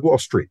destroy Wall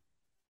Street?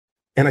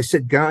 And I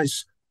said,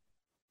 guys,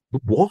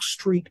 Wall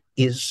Street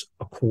is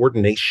a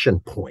coordination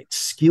point.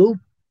 Skilled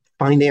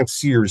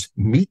financiers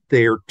meet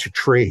there to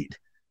trade.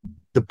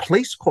 The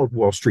place called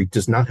Wall Street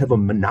does not have a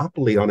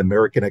monopoly on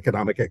American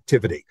economic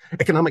activity.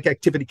 Economic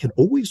activity can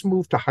always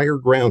move to higher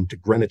ground to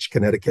Greenwich,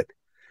 Connecticut.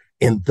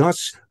 And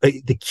thus,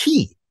 the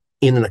key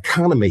in an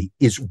economy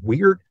is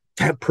where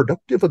to have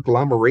productive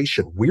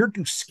agglomeration. Where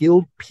do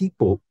skilled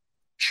people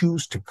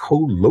choose to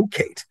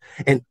co-locate?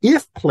 And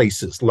if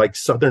places like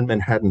Southern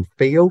Manhattan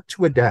fail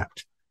to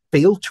adapt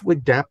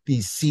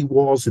these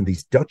seawalls and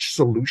these Dutch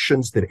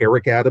solutions that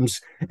Eric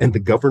Adams and the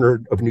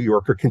governor of New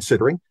York are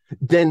considering,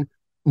 then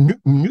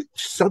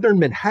Southern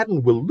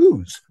Manhattan will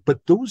lose, but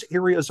those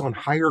areas on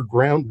higher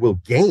ground will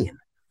gain.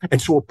 And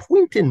so a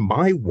point in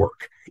my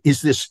work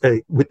is this,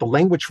 with the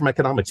language from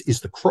economics,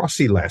 is the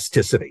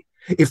cross-elasticity.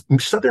 If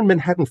Southern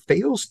Manhattan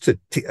fails to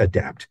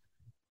adapt,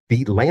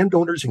 the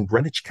landowners in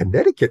Greenwich,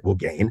 Connecticut will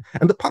gain,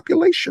 and the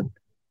population.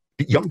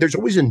 There's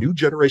always a new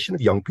generation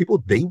of young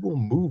people. They will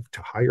move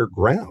to higher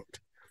ground.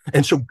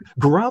 And so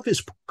Gaurav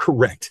is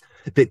correct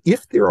that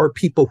if there are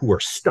people who are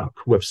stuck,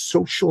 who have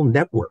social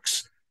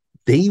networks,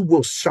 they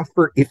will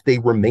suffer if they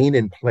remain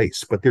in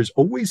place. But there's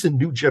always a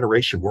new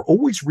generation. We're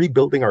always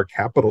rebuilding our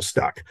capital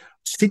stock.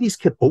 Cities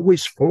can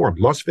always form.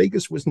 Las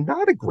Vegas was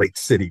not a great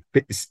city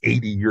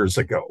 80 years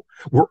ago.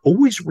 We're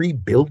always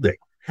rebuilding.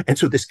 And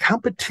so this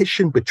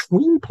competition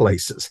between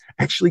places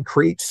actually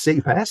creates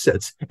safe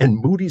assets,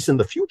 and Moody's in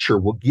the future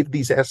will give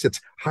these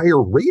assets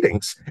higher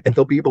ratings, and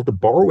they'll be able to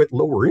borrow at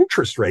lower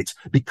interest rates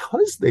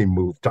because they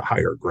move to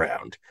higher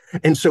ground.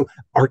 And so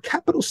our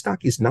capital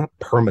stock is not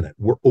permanent.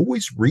 We're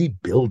always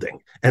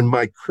rebuilding. And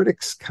my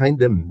critics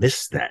kind of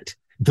miss that.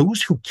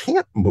 Those who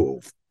can't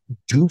move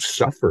do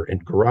suffer.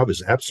 And Gaurav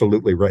is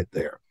absolutely right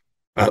there.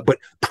 But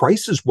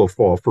prices will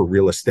fall for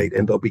real estate,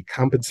 and they'll be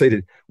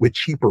compensated with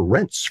cheaper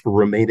rents for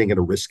remaining in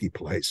a risky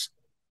place.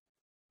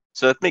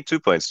 So I'd make 2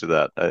 points to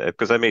that,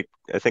 because I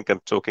think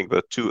I'm talking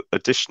about two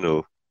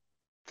additional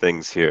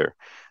things here.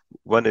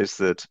 One is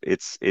that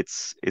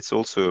it's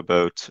also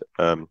about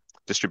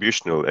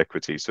distributional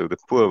equity. So the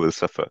poor will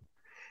suffer,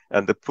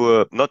 and the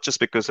poor, not just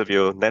because of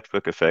your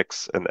network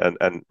effects and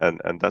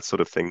that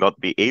sort of thing, not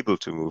be able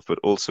to move, but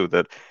also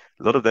that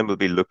a lot of them will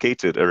be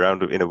located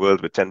around, in a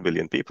world with 10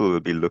 billion people, will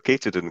be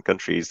located in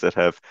countries that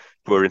have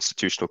poor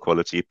institutional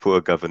quality, poor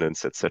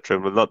governance, etc.,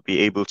 and will not be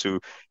able to,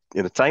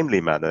 in a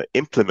timely manner,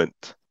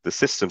 implement the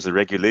systems, the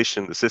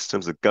regulation, the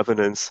systems, the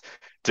governance,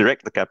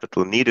 direct the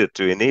capital needed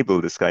to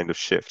enable this kind of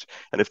shift.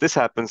 And if this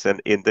happens,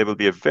 then there will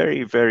be a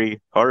very, very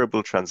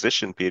horrible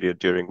transition period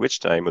during which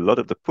time a lot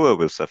of the poor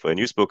will suffer. And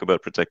you spoke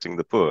about protecting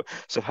the poor.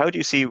 So how do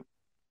you see?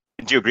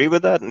 Do you agree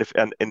with that? And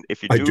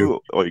if you do,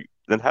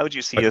 then how do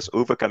you see us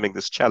overcoming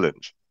this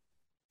challenge?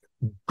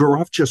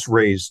 Gaurav just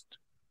raised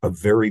a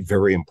very,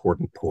 very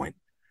important point.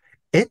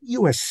 At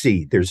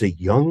USC, there's a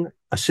young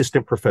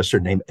assistant professor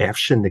named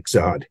Afshin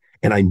Nitzad,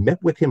 and I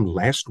met with him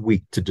last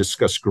week to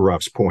discuss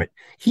Gaurav's point.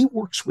 He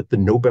works with the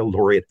Nobel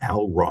laureate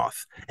Al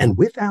Roth, and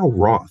with Al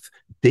Roth,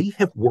 they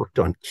have worked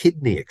on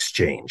kidney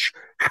exchange.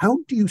 How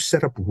do you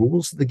set up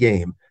rules of the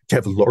game to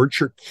have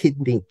larger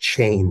kidney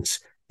chains?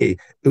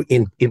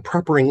 In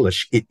proper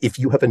English, if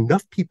you have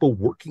enough people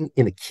working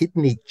in a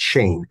kidney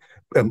chain,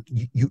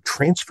 you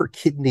transfer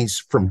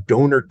kidneys from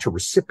donor to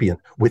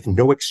recipient with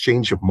no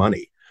exchange of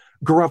money.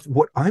 Gaurav,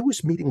 what I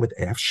was meeting with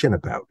Afshin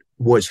about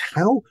was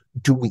how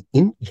do we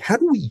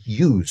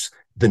use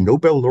the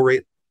Nobel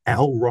laureate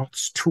Al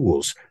Roth's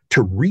tools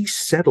to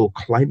resettle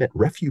climate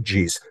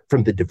refugees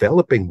from the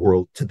developing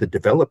world to the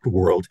developed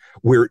world,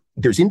 where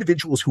there's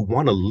individuals who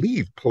want to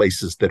leave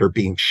places that are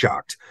being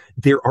shocked.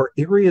 There are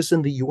areas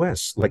in the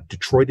US like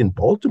Detroit and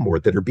Baltimore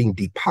that are being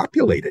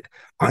depopulated.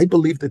 I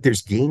believe that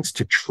there's gains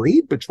to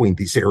trade between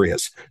these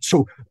areas.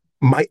 So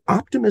my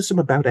optimism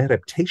about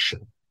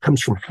adaptation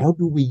comes from how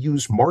do we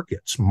use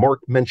markets? Mark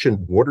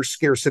mentioned water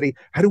scarcity.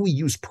 How do we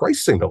use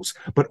price signals?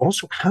 But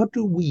also, how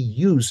do we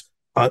use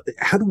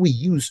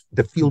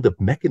the field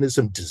of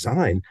mechanism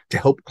design to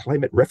help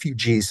climate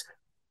refugees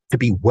to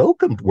be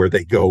welcomed where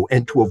they go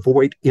and to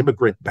avoid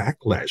immigrant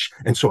backlash?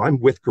 And so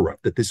I'm with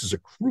Gaurav that this is a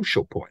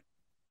crucial point.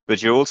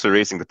 But you're also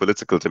raising the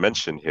political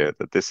dimension here,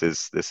 that this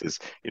is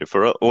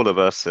for all of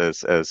us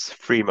as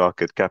free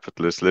market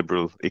capitalist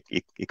liberal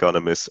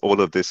economists, all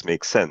of this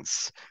makes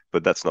sense,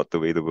 but that's not the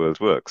way the world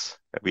works.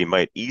 We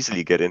might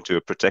easily get into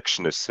a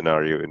protectionist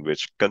scenario in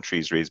which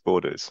countries raise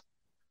borders.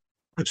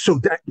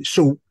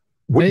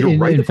 What you're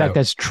right in fact,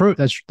 that's true.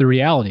 That's the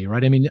reality,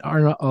 right? I mean,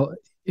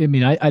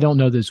 I don't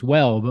know this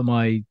well, but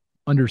my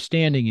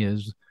understanding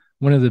is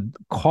one of the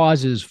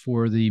causes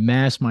for the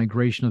mass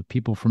migration of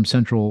people from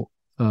Central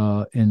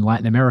and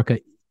Latin America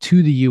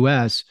to the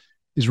U.S.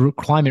 is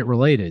climate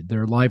related.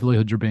 Their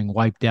livelihoods are being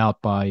wiped out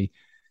by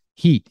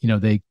heat.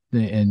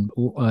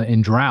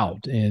 in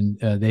drought, and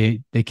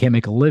they can't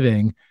make a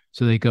living.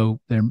 So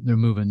they're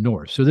moving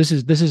north. So this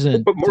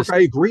isn't. But Mark, I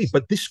agree.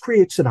 But this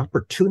creates an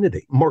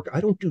opportunity. Mark,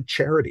 I don't do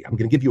charity. I'm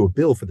going to give you a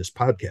bill for this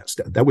podcast.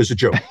 That was a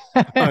joke.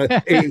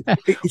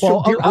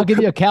 I'll give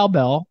you a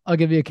cowbell. I'll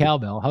give you a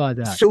cowbell. How about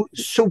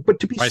that? But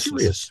to be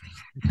serious,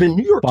 the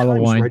New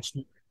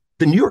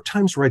York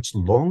Times writes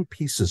long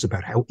pieces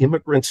about how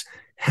immigrants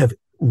have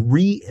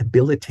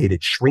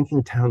rehabilitated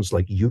shrinking towns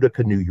like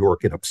Utica, New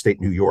York, and upstate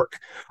New York.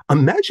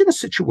 Imagine a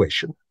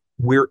situation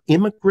where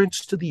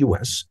immigrants to the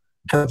U.S.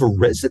 have a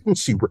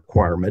residency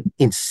requirement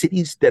in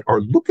cities that are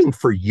looking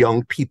for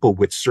young people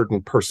with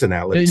certain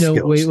personality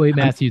skills. Wait,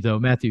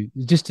 Matthew,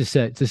 just to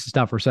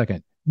stop for a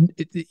second.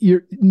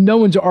 No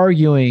one's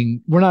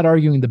arguing. We're not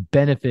arguing the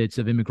benefits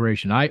of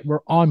immigration. We're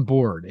on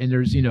board, and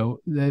there's,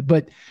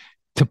 but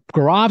to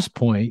Gaurav's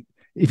point,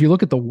 if you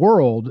look at the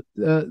world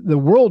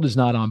is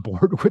not on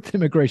board with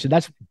immigration.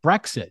 That's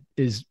Brexit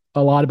is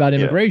a lot about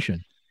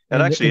immigration.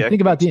 And actually,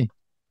 think about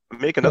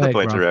make another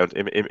point around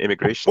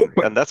immigration,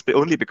 and that's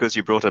only because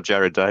you brought up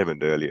Jared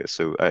Diamond earlier.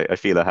 So I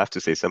feel I have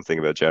to say something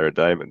about Jared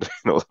Diamond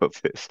in all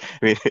of this.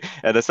 I mean,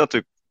 and it's not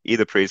to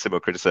either praise him or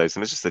criticize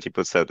him. It's just that he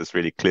puts out this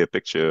really clear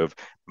picture of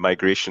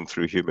migration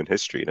through human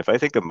history. And if I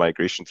think of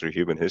migration through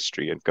human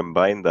history and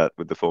combine that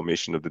with the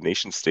formation of the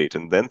nation state,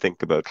 and then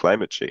think about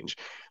climate change,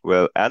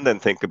 and then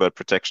think about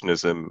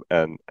protectionism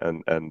and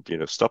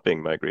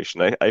stopping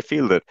migration, I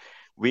feel that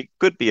we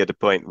could be at a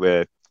point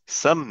where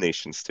some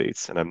nation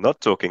states, and I'm not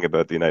talking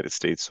about the United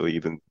States or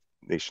even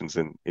nations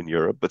in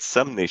Europe, but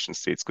some nation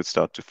states could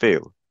start to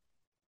fail.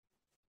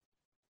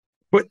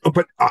 But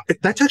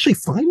that's actually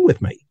fine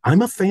with me.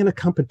 I'm a fan of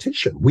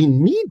competition. We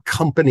need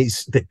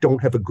companies that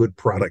don't have a good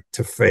product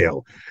to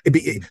fail.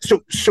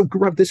 So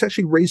Gaurav, this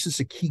actually raises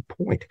a key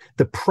point.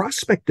 The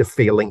prospect of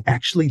failing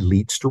actually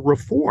leads to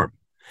reform.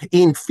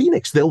 In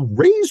Phoenix, they'll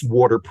raise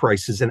water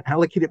prices and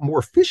allocate it more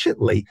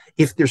efficiently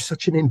if there's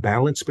such an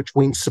imbalance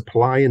between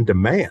supply and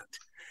demand.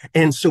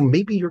 And so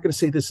maybe you're going to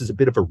say this is a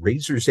bit of a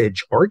razor's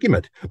edge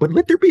argument, but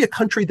let there be a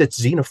country that's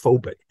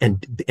xenophobic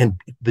and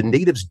the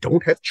natives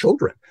don't have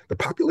children. The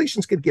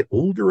population's going to get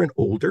older and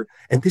older.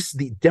 And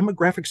the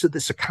demographics of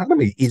this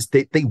economy is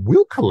that they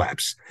will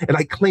collapse. And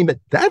I claim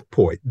at that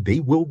point, they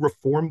will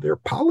reform their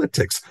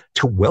politics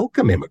to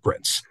welcome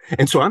immigrants.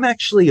 And so I'm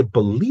actually a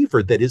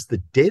believer that as the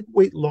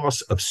deadweight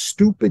loss of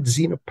stupid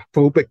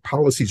xenophobic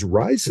policies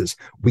rises,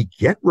 we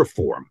get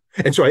reform.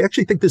 And so I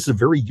actually think this is a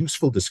very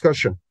useful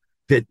discussion,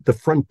 that the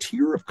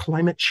frontier of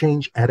climate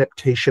change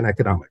adaptation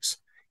economics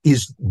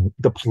is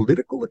the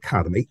political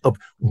economy of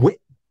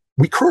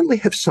we currently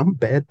have some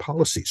bad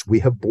policies. We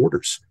have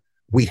borders.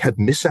 We have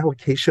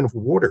misallocation of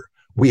water.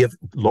 We have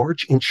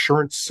large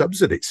insurance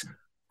subsidies.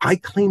 I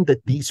claim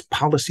that these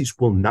policies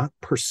will not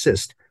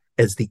persist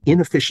as the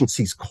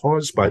inefficiencies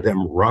caused by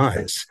them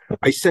rise.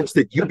 I sense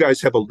that you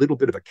guys have a little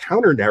bit of a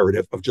counter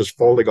narrative of just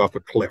falling off a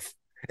cliff,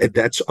 and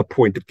that's a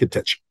point of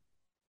contention.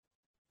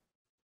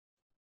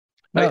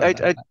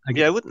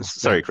 I wouldn't.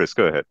 Sorry, Chris,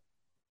 go ahead.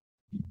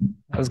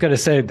 I was going to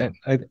say that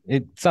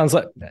it sounds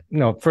like,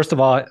 first of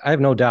all, I have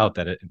no doubt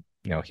that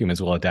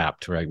humans will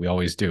adapt, right? We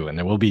always do. And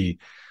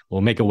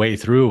we'll make a way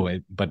through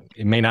it, but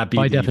it may not be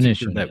by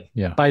definition.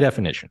 By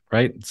definition,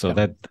 right? So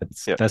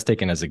that's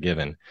taken as a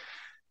given.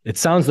 It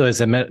sounds though as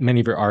that many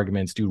of your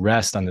arguments do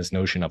rest on this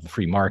notion of the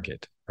free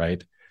market,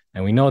 right?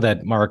 And we know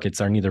that markets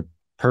are neither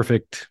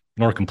perfect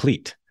nor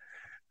complete.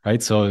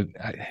 Right. So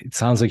it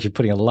sounds like you're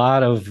putting a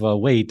lot of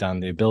weight on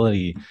the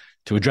ability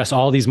to address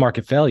all these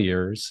market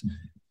failures,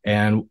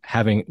 and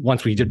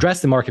once we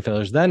address the market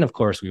failures, then of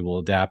course we will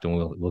adapt and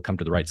we'll come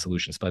to the right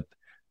solutions. But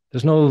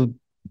there's no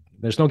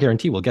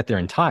guarantee we'll get there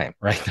in time,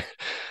 right?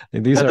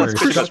 These are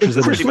structures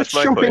that let's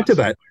jump into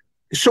that.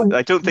 So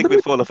I don't think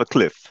we fall off a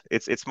cliff.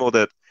 It's more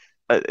that,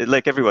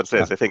 like everyone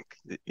says, I think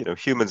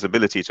humans'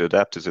 ability to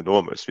adapt is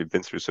enormous. We've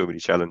been through so many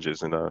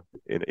challenges in our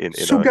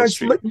guys,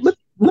 history.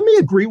 Let me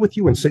agree with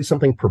you and say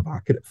something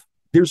provocative.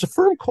 There's a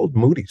firm called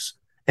Moody's,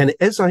 and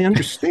as I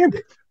understand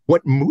it,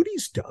 what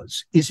Moody's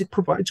does is it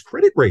provides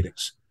credit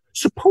ratings.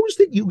 Suppose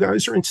that you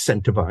guys are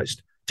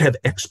incentivized to have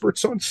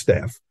experts on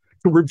staff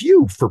to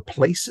review for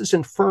places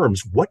and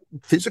firms what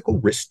physical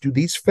risks do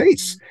these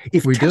face.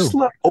 If we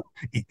Tesla,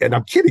 and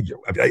I'm kidding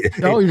you.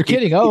 You're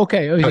kidding.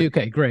 Okay.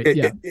 Okay, great.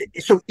 Yeah.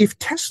 So if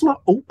Tesla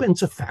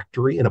opens a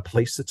factory in a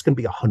place that's going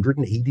to be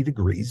 180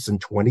 degrees in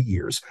 20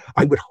 years,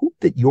 I would hope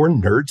that your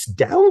nerds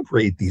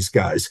downgrade these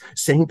guys,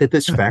 saying that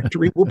this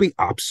factory will be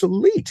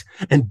obsolete.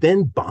 And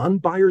then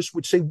bond buyers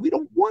would say, we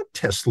don't want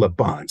Tesla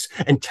bonds.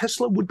 And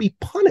Tesla would be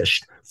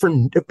punished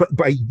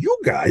by you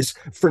guys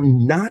for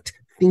not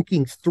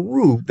thinking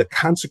through the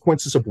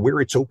consequences of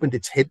where it's opened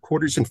its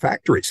headquarters and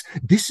factories.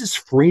 This is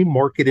free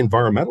market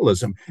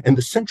environmentalism, and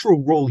the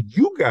central role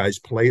you guys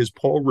play is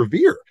Paul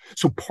Revere.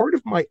 So part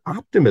of my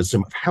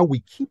optimism of how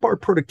we keep our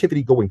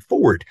productivity going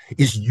forward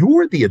is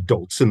you're the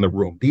adults in the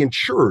room, the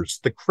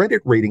insurers, the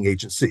credit rating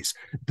agencies,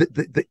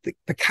 the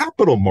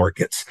capital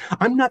markets.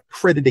 I'm not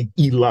crediting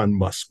Elon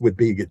Musk with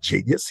being a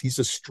genius. He's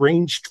a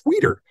strange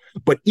tweeter.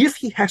 But if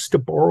he has to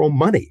borrow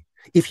money,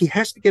 If he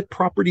has to get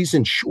properties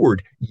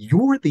insured,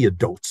 you're the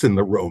adults in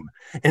the room.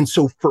 And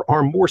so for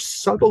our more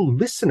subtle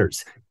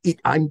listeners,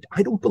 I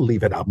don't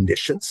believe in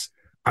omniscience.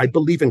 I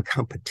believe in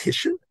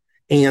competition.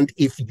 And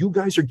if you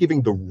guys are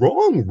giving the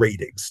wrong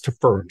ratings to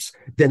firms,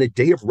 then a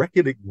day of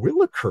reckoning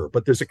will occur.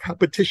 But there's a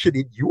competition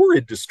in your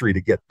industry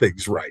to get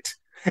things right.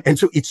 And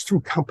so it's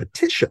through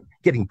competition,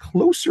 getting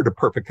closer to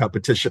perfect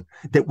competition,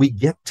 that we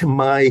get to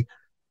my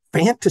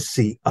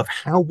fantasy of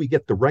how we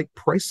get the right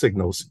price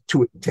signals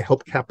to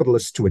help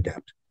capitalists to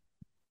adapt.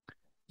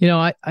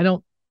 I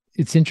don't,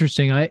 it's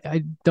interesting. I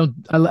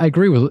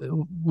agree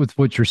with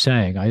what you're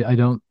saying. I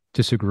don't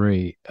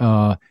disagree.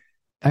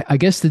 I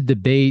guess the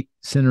debate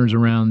centers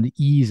around the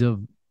ease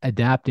of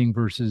adapting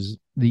versus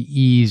the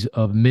ease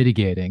of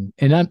mitigating.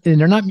 And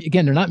they're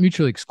not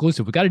mutually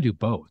exclusive. We got to do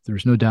both.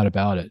 There's no doubt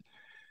about it.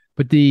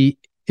 But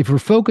if we're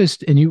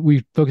focused, and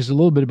we focused a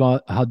little bit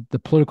about how the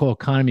political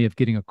economy of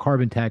getting a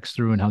carbon tax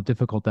through and how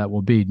difficult that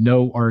will be,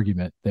 no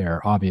argument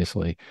there,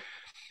 obviously.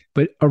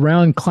 But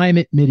around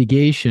climate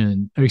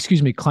adaptation,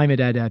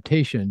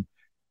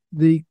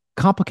 the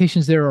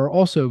complications there are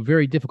also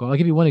very difficult. I'll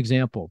give you one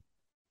example,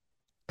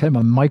 kind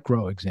of a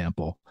micro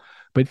example,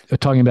 but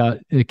talking about,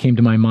 it came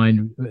to my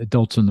mind,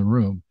 adults in the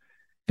room.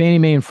 Fannie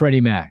Mae and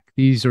Freddie Mac,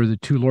 these are the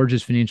two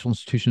largest financial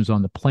institutions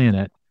on the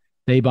planet.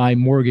 They buy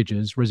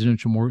mortgages,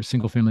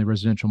 single-family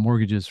residential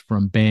mortgages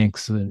from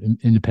banks,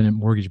 independent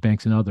mortgage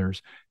banks and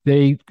others.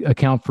 They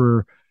account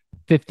for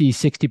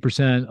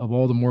 50-60% of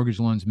all the mortgage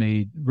loans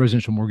made,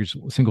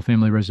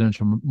 single-family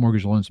residential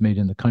mortgage loans made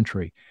in the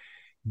country.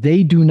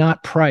 They do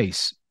not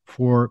price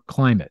for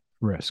climate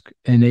risk.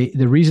 And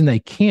the reason they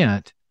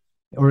can't,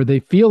 or they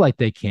feel like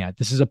they can't,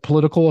 this is a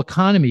political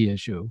economy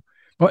issue.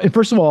 Well, and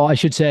first of all, I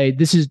should say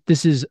this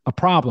is a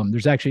problem.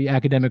 There's actually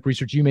academic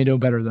research, you may know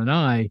better than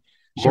I,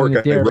 showing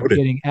that they're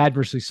getting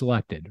adversely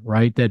selected,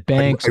 right? That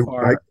banks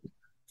are.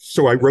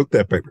 So I wrote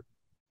that paper.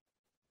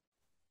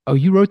 Oh,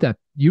 you wrote that?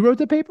 You wrote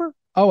the paper?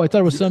 Oh, I thought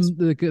it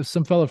was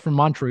some fellow from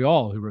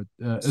Montreal who wrote.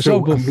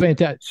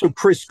 Fantastic. So,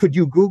 Chris, could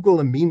you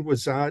Google Amin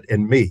Wazad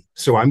and me?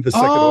 So I'm the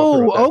second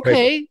author of that okay.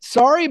 paper.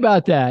 Sorry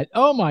about that.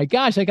 Oh my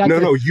gosh, I got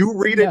no. You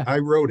read it. I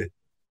wrote it.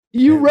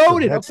 You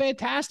wrote it. Oh,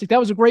 fantastic! That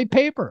was a great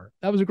paper.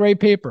 I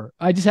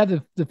just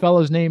had the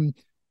fellow's name.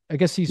 I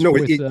guess he's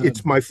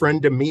it's my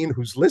friend Amin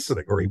who's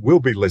listening, or he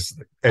will be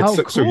listening. And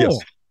cool. So yes.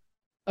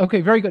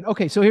 Okay, very good.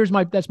 Okay, so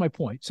that's my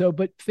point. So,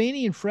 but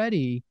Fannie and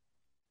Freddie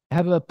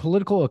have a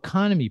political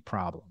economy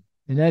problem,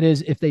 and that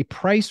is if they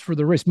price for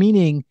the risk,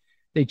 meaning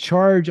they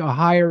charge a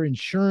higher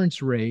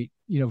insurance rate,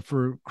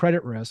 for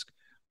credit risk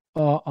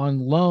on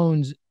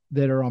loans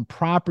that are on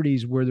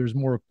properties where there's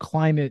more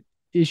climate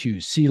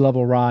issues, sea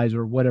level rise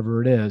or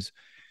whatever it is.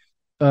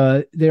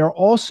 They are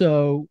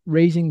also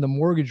raising the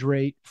mortgage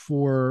rate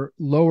for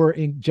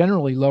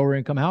generally lower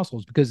income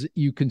households, because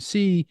you can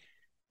see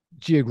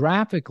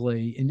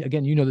geographically, and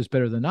again, you know this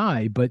better than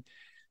I, but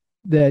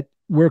that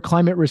where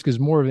climate risk is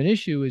more of an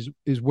issue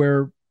is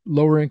where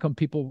lower income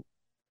people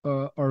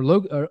are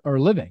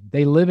living.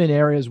 They live in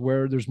areas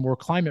where there's more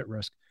climate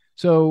risk.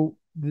 So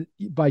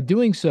by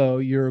doing so,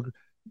 you're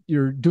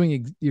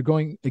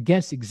going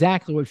against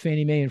exactly what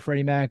Fannie Mae and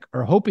Freddie Mac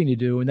are hoping to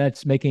do, and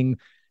that's making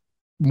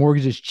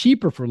mortgages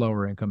cheaper for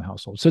lower income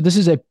households. So this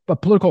is a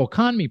political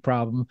economy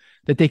problem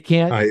that they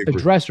can't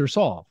address or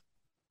solve.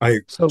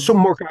 So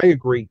Mark, I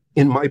agree.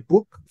 In my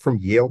book from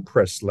Yale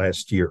Press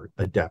last year,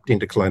 Adapting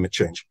to Climate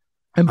Change.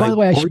 And by the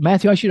way,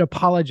 Matthew, I should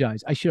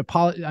apologize. I should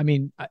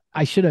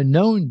have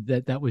known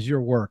that was your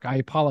work. I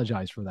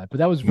apologize for that, but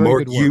that was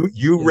very good work.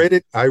 You read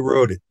it. I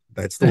wrote it.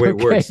 That's the way it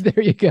works.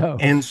 There you go.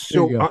 And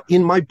so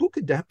in my book,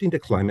 Adapting to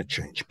Climate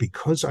Change,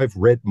 because I've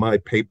read my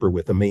paper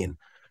with Amin,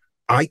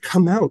 I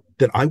come out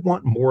that I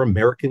want more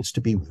Americans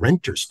to be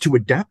renters, to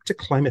adapt to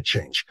climate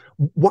change.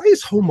 Why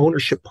is home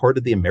ownership part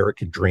of the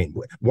American dream?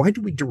 Why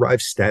do we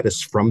derive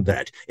status from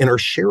that? In our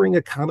sharing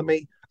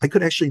economy, I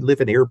could actually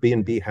live in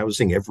Airbnb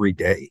housing every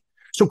day.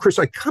 So, Chris,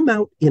 I come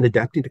out in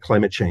Adapting to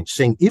Climate Change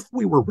saying if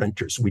we were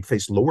renters, we'd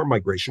face lower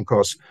migration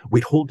costs,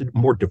 we'd hold a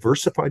more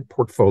diversified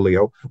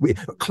portfolio.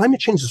 Climate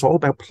change is all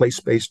about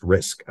place-based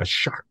risk, a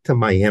shock to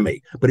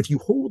Miami. But if you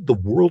hold the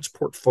world's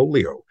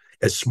portfolio,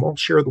 a small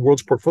share of the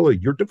world's portfolio,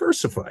 you're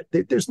diversified.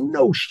 There's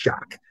no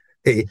shock.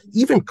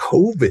 Even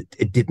COVID,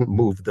 it didn't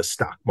move the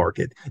stock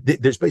market.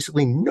 There's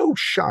basically no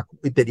shock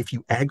that if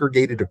you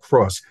aggregate it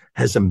across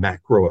has a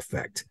macro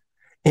effect.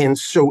 And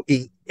so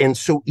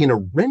in a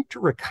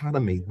renter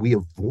economy, we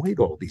avoid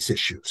all these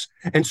issues.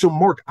 And so,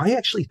 Mark, I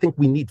actually think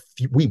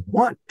we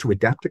want to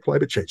adapt to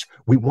climate change.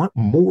 We want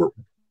more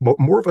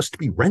of us to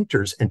be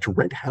renters and to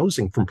rent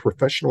housing from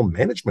professional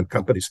management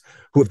companies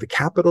who have the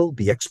capital,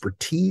 the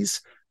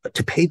expertise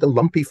to pay the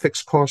lumpy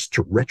fixed costs,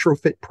 to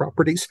retrofit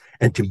properties,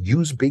 and to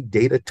use big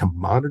data to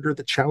monitor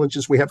the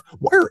challenges we have.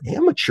 Why are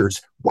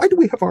amateurs? Why do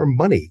we have our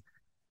money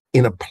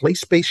in a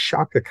place-based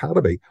shock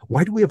economy?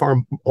 Why do we have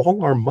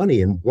all our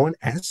money in one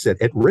asset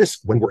at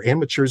risk when we're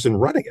amateurs in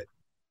running it?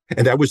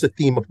 And that was the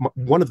theme of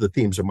one of the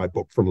themes of my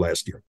book from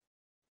last year.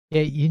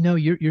 Yeah,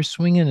 you're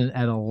swinging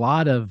at a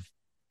lot of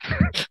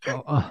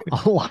a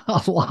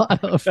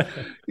lot of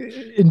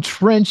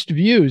entrenched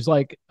views,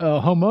 like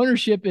home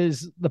ownership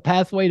is the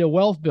pathway to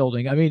wealth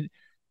building. I mean,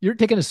 you're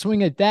taking a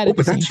swing at that. Oh,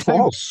 but that's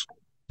false.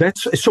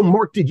 That's so.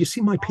 Mark, did you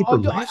see my paper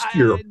last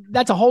year?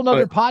 That's a whole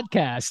nother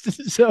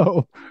podcast.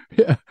 So,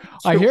 yeah,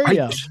 I hear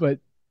you, but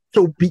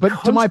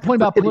to my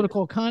point about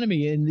political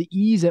economy and the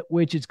ease at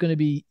which it's going to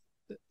be,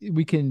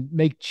 we can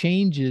make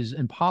changes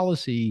in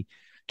policy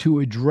to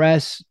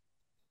address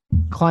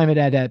climate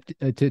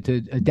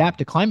to adapt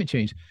to climate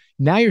change.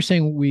 Now you're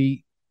saying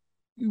we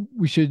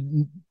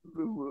should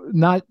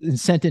not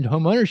incent in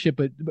home ownership,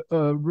 but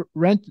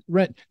rent.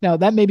 Now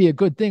that may be a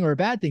good thing or a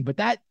bad thing, but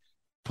that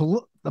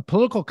the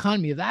political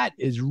economy of that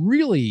is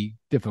really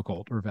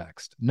difficult or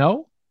vexed.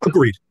 No?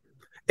 Agreed.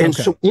 And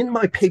so in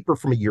my paper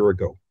from a year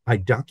ago, I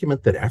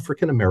document that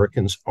African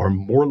Americans are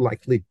more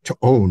likely to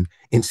own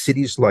in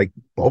cities like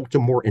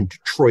Baltimore and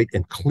Detroit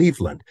and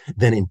Cleveland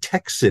than in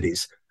tech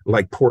cities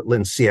like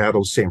Portland,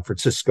 Seattle, San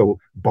Francisco,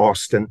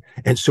 Boston,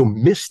 and so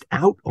missed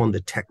out on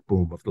the tech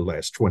boom of the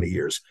last 20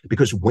 years.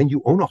 Because when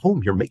you own a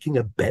home, you're making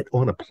a bet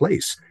on a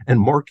place. And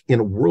Mark, in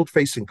a world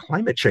facing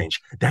climate change,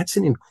 that's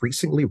an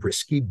increasingly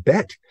risky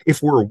bet.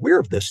 If we're aware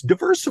of this,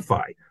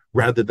 diversify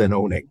rather than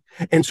owning.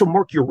 And so,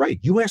 Mark, you're right.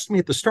 You asked me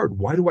at the start,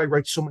 why do I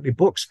write so many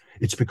books?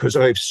 It's because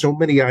I have so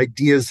many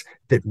ideas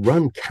that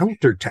run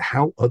counter to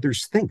how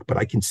others think, but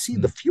I can see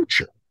the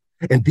future.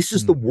 And this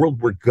is the world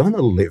we're going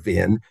to live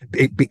in,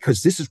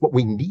 because this is what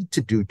we need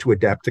to do to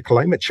adapt to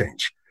climate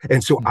change.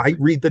 And so I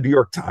read the New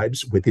York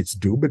Times with its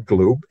doom and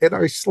gloom, and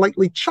I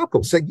slightly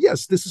chuckle, saying,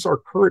 yes, this is our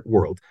current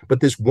world, but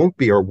this won't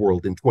be our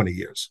world in 20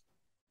 years.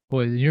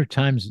 Boy, the New York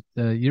Times,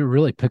 you're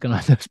really picking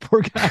on those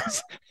poor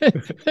guys.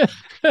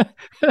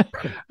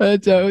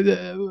 Let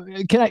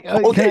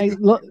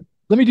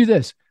me do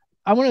this.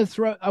 I want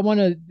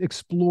to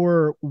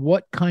explore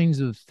what kinds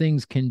of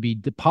things can be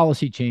the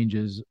policy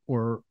changes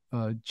or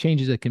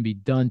changes that can be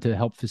done to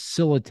help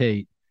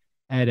facilitate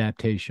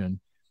adaptation.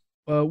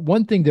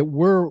 One thing that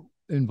we're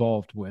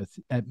involved with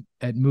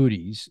at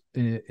Moody's,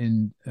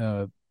 in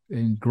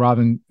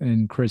Gaurav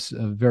and Chris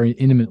very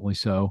intimately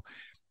so,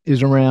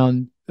 is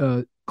around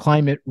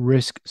climate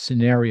risk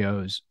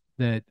scenarios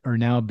that are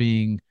now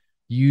being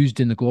used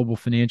in the global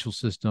financial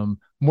system,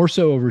 more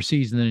so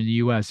overseas than in the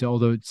U.S.,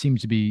 although it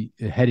seems to be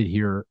headed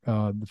here.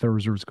 The Federal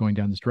Reserve is going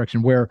down this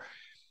direction, where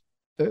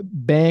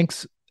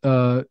banks,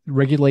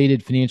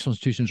 regulated financial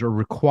institutions are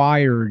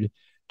required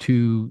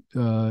to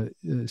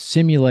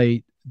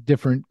simulate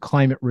different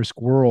climate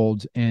risk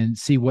worlds and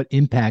see what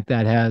impact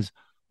that has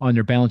on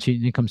their balance sheet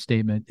and income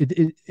statement.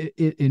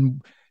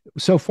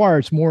 So far,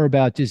 it's more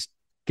about just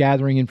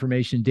gathering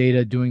information,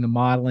 data, doing the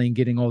modeling,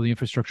 getting all the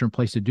infrastructure in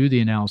place to do the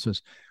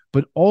analysis.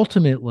 But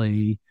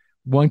ultimately,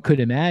 one could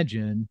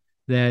imagine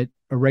that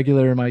a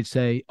regulator might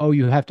say, oh,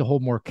 you have to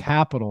hold more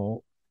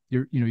capital.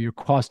 Your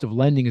cost of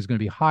lending is going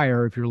to be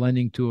higher if you're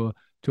lending to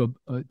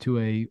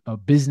a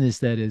business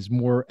that is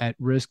more at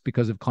risk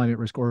because of climate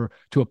risk, or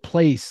to a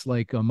place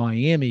like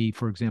Miami,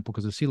 for example,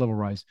 because of sea level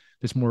rise,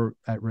 that's more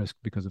at risk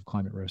because of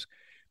climate risk.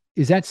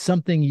 Is that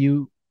something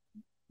you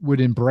would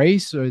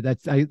embrace, or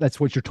that's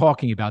what you're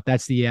talking about?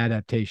 That's the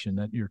adaptation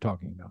that you're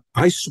talking about.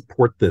 I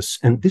support this,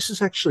 and this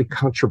is actually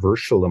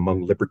controversial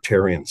among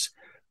libertarians.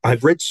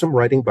 I've read some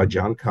writing by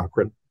John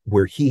Cochrane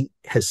where he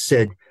has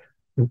said,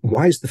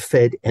 why is the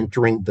Fed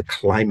entering the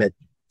climate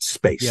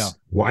space? Yeah,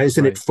 why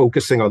isn't it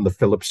focusing on the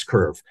Phillips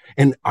curve?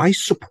 And I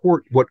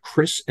support what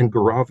Chris and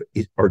Gaurav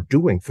are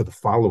doing for the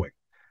following,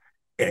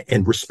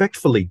 and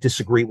respectfully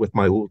disagree with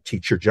my old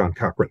teacher, John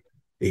Cochrane.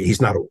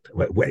 He's not old.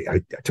 Wait,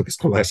 I took his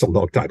class a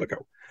long time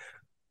ago.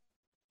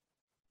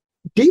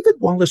 David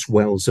Wallace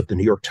Wells of the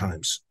New York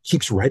Times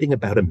keeps writing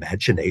about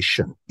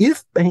imagination.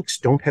 If banks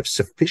don't have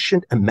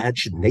sufficient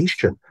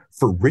imagination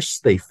for risks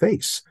they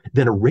face,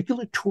 then a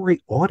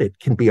regulatory audit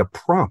can be a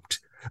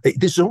prompt.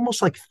 This is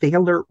almost like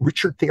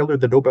Richard Thaler,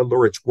 the Nobel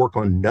laureate's work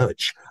on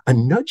nudge. A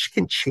nudge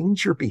can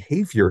change your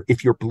behavior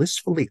if you're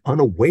blissfully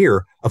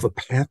unaware of a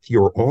path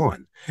you're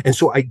on. And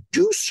so I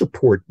do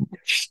support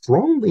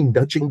strongly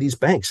nudging these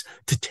banks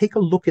to take a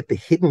look at the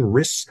hidden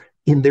risks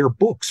in their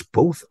books,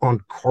 both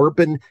on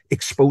carbon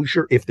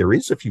exposure, if there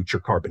is a future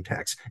carbon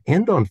tax,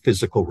 and on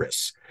physical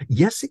risks.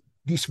 Yes,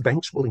 these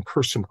banks will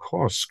incur some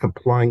costs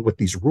complying with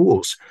these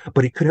rules,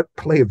 but it could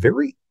play a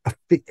very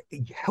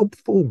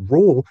helpful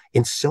role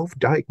in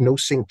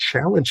self-diagnosing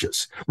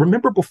challenges.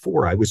 Remember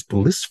before, I was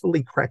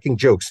blissfully cracking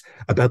jokes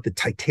about the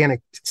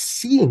Titanic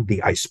seeing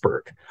the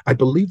iceberg. I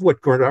believe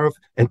what Gaurav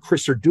and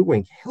Chris are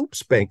doing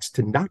helps banks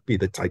to not be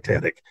the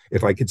Titanic,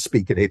 if I could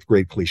speak in 8th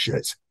grade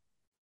cliches.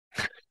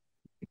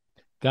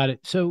 Got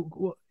it.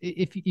 So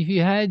if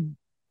you had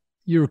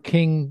your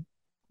king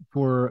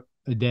for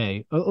a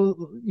day,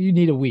 you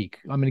need a week.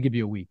 I'm going to give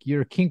you a week.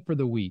 You're a king for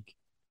the week.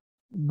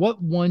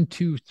 What 1,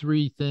 2,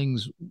 3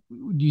 things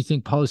do you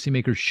think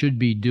policymakers should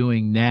be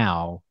doing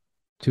now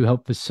to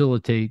help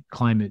facilitate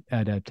climate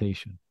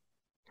adaptation?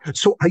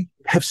 So I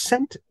have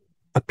sent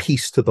a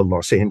piece to the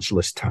Los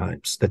Angeles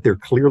Times that they're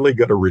clearly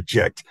going to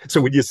reject.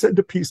 So when you send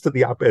a piece to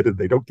the op-ed and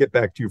they don't get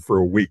back to you for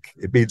a week,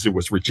 it means it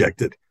was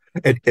rejected.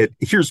 And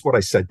here's what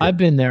I said. I've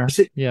been there. I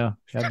said, yeah,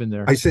 I've been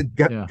there. I said,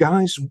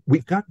 guys,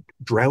 we've got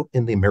drought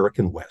in the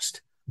American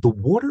West. The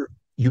water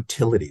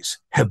utilities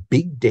have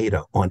big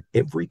data on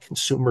every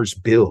consumer's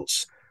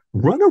bills.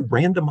 Run a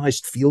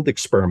randomized field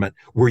experiment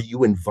where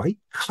you invite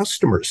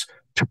customers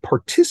to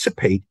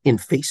participate in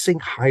facing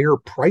higher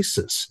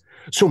prices.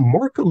 So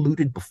Mark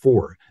alluded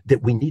before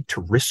that we need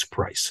to risk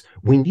price.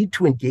 We need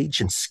to engage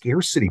in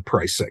scarcity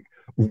pricing.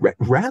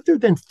 Rather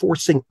than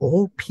forcing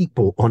all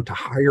people onto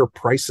higher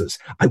prices,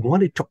 I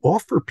wanted to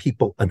offer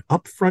people an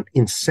upfront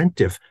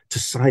incentive to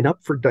sign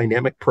up for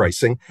dynamic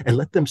pricing and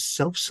let them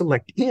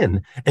self-select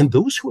in. And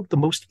those who have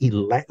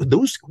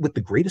those with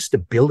the greatest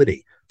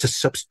ability to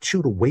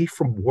substitute away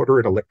from water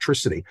and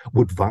electricity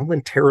would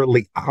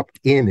voluntarily opt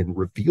in and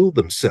reveal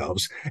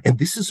themselves. And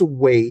this is a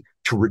way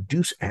to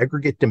reduce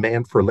aggregate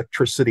demand for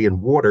electricity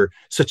and water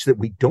such that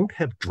we don't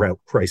have drought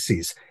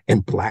crises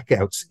and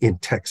blackouts in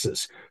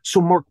Texas.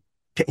 So, Mark,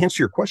 to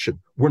answer your question,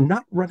 we're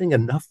not running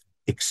enough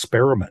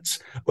experiments.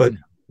 But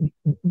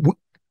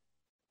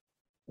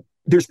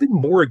there's been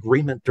more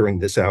agreement during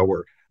this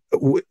hour.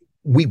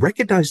 We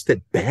recognize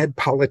that bad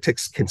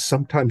politics can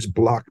sometimes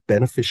block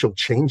beneficial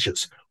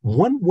changes.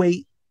 One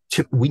way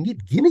we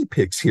need guinea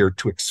pigs here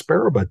to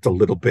experiment a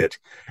little bit.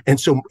 And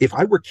so if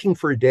I were king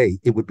for a day,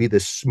 it would be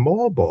this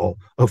small ball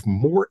of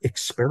more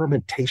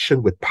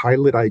experimentation with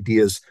pilot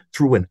ideas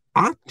through an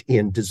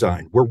opt-in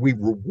design where we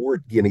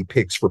reward guinea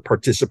pigs for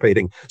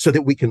participating so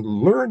that we can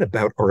learn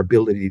about our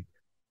ability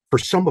for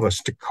some of us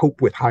to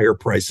cope with higher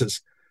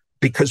prices,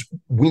 because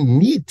we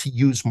need to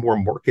use more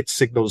market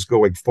signals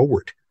going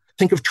forward.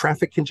 Think of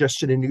traffic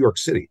congestion in New York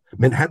City.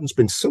 Manhattan's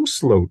been so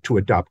slow to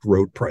adopt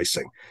road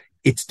pricing.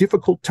 It's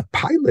difficult to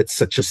pilot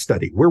such a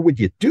study. Where would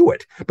you do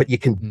it? But you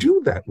can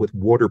do that with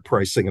water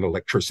pricing and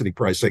electricity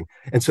pricing.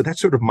 And so that's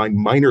sort of my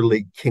minor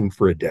league king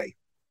for a day.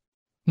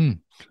 Well,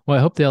 I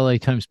hope the LA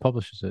Times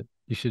publishes it.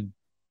 You should,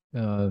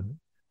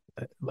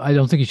 I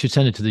don't think you should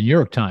send it to the New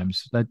York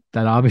Times. That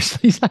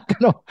obviously is not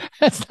going to,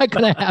 that's not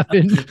going to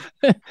happen.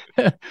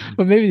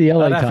 But maybe the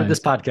LA Times. Not after this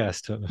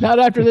podcast. Not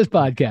after this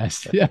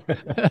podcast. Yeah.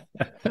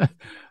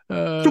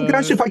 So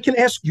guys, if I can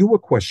ask you a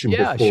question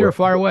sure,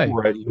 far away.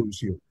 Before I lose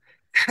you.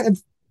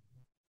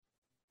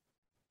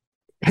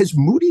 Has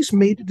Moody's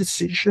made a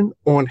decision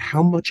on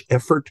how much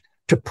effort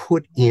to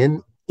put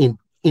in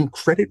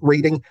credit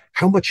rating,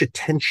 how much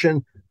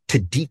attention to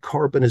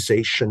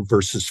decarbonization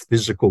versus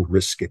physical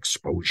risk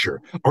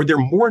exposure? Are there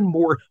more and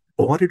more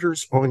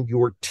auditors on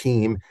your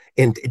team?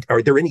 And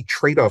are there any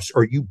trade-offs?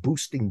 Are you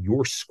boosting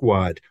your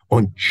squad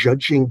on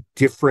judging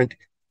different,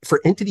 for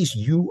entities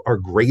you are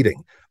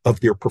grading, of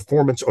their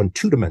performance on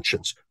two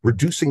dimensions,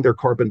 reducing their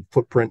carbon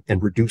footprint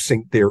and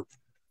reducing their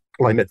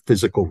climate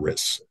physical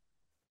risks?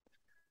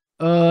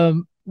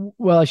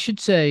 Well, I should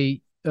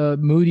say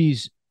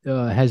Moody's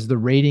has the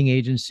rating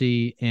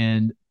agency,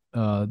 and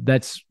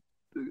that's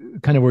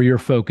kind of where you're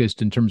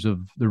focused in terms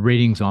of the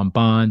ratings on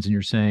bonds. And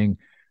you're saying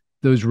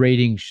those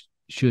ratings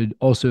should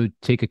also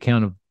take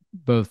account of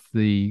both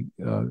the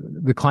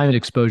climate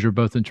exposure,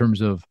 both in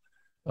terms of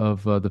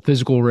the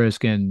physical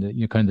risk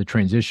and kind of the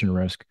transition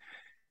risk.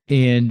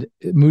 And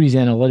Moody's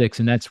Analytics,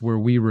 and that's where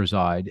we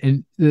reside.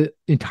 And the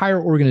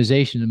entire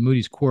organization of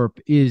Moody's Corp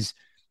is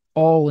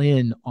all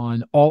in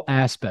on all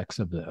aspects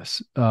of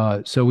this.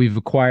 So we've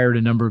acquired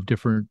a number of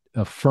different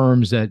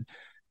firms that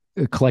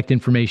collect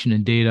information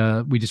and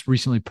data. We just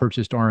recently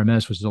purchased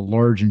RMS, which is a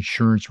large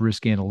insurance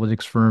risk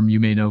analytics firm you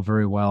may know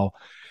very well.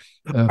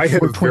 I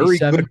had a very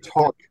good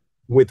talk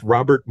with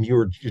Robert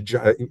Muir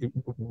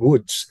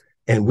Woods,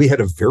 and we had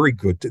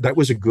that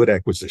was a good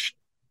acquisition.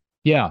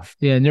 Yeah,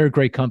 and they're a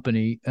great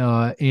company.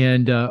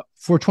 And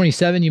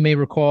 427, you may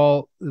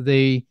recall,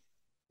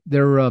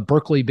 they're a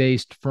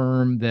Berkeley-based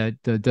firm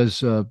that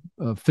does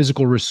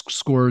physical risk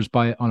scores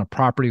on a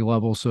property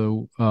level.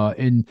 So,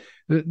 and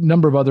a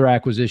number of other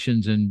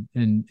acquisitions,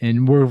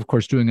 and we're of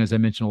course doing, as I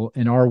mentioned,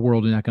 in our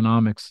world in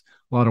economics,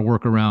 a lot of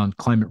work around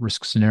climate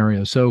risk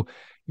scenarios. So,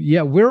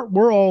 yeah,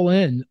 we're all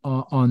in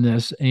on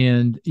this,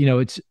 and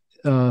it's.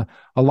 A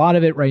lot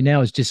of it right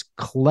now is just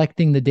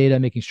collecting the data,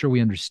 making sure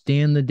we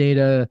understand the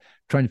data,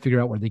 trying to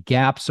figure out where the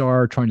gaps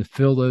are, trying to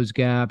fill those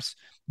gaps,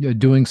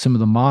 doing some of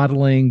the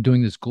modeling,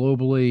 doing this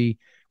globally.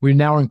 We're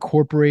now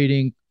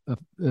incorporating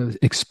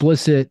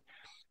explicit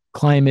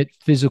climate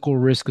physical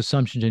risk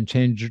assumptions and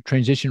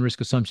transition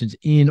risk assumptions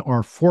in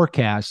our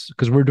forecasts,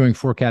 because we're doing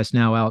forecasts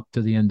now out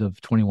to the end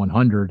of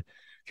 2100.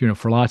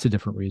 For lots of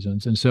different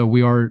reasons. And so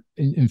we are,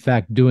 in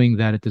fact, doing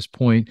that at this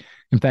point.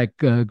 In fact,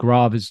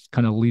 Gaurav has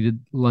kind of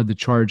led the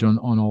charge on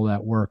all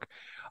that work.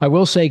 I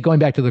will say, going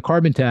back to the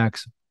carbon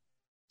tax,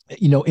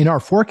 in our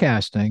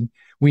forecasting,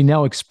 we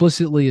now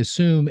explicitly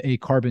assume a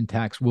carbon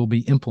tax will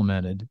be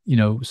implemented,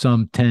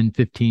 some 10,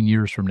 15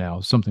 years from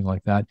now, something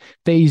like that,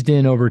 phased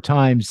in over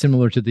time,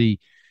 similar to the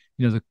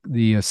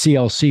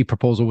CLC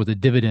proposal with a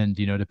dividend,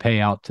 to pay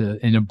out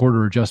in a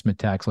border adjustment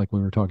tax, like we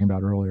were talking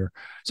about earlier.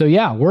 So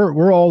yeah,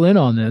 we're all in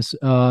on this.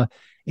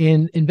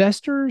 And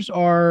investors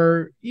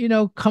are,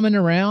 coming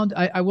around.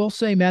 I will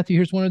say, Matthew,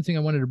 here's one other thing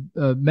I wanted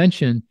to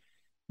mention.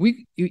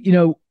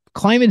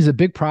 climate is a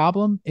big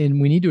problem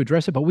and we need to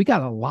address it, but we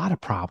got a lot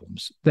of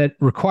problems that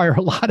require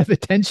a lot of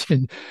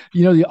attention.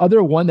 The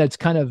other one that's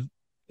kind of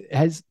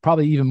has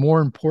probably even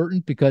more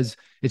important because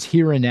it's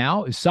here and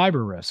now is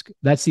cyber risk.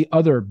 That's the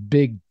other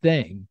big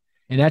thing.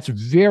 And that's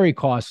very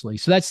costly.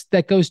 So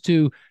that goes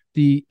to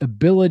the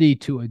ability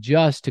to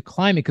adjust to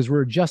climate, because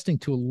we're adjusting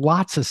to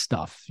lots of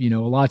stuff,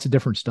 lots of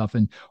different stuff,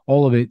 and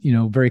all of it,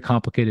 very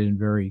complicated and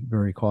very,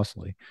 very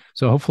costly.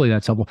 So hopefully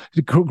that's helpful.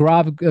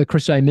 Gaurav,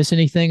 Chris, did I miss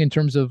anything in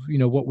terms of,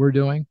 what we're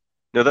doing?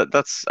 No,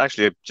 that's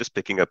actually just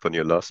picking up on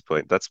your last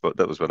point.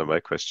 That was one of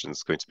my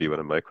questions, going to be one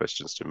of my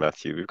questions to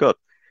Matthew. We've got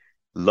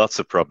lots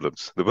of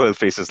problems. The world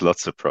faces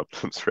lots of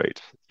problems,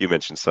 right? You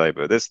mentioned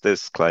cyber.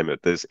 There's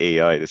climate, there's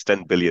AI, there's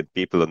 10 billion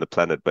people on the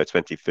planet by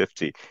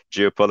 2050,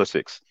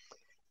 geopolitics.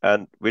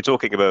 And we're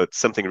talking about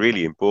something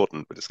really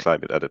important with this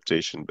climate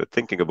adaptation, but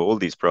thinking of all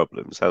these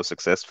problems, how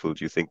successful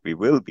do you think we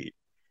will be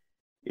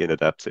in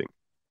adapting?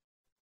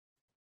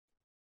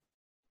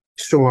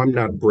 So I'm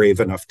not brave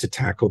enough to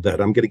tackle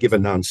that. I'm going to give a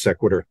non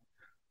sequitur.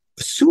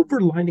 The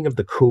silver lining of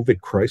the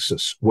COVID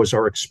crisis was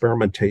our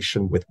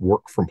experimentation with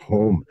work from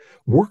home.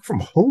 Work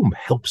from home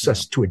helps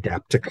us to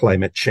adapt to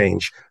climate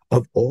change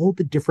of all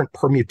the different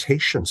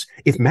permutations.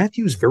 If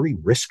Matthew's very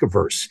risk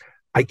averse,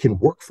 I can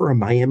work for a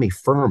Miami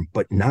firm,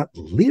 but not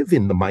live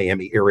in the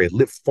Miami area,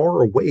 live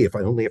far away if I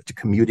only have to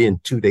commute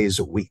in 2 days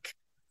a week.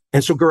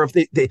 And so,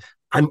 Gaurav,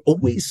 I'm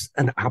always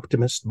an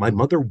optimist. My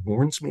mother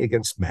warns me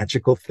against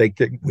magical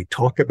thinking. We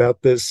talk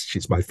about this.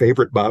 She's my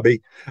favorite,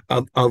 Bobby.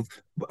 But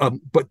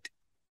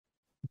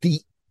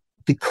the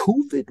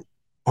COVID,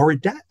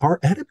 our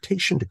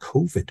adaptation to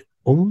COVID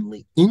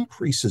only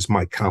increases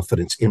my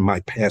confidence in my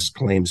past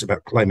claims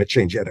about climate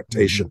change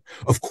adaptation.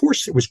 Of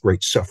course, there was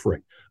great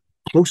suffering.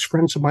 Close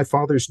friends of my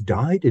father's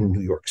died in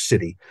New York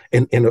City.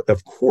 And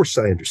of course,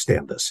 I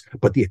understand this,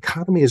 but the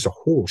economy as a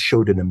whole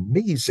showed an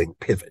amazing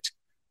pivot.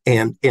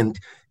 And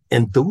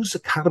those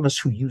economists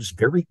who use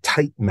very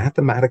tight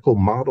mathematical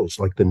models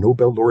like the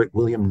Nobel laureate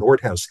William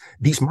Nordhaus,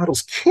 these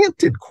models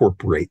can't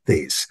incorporate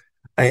these.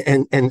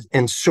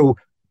 And so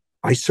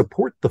I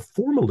support the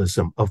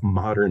formalism of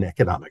modern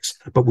economics,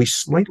 but we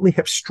slightly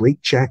have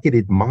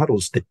straitjacketed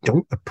models that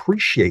don't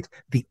appreciate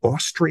the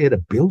Austrian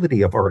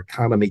ability of our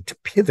economy to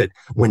pivot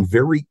when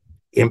very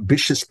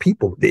ambitious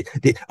people,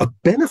 a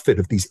benefit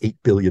of these 8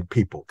 billion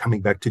people,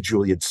 coming back to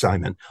Julian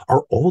Simon,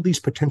 are all these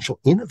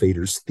potential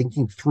innovators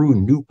thinking through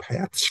new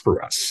paths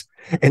for us.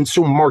 And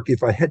so, Mark,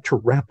 if I had to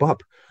wrap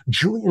up,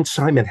 Julian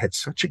Simon had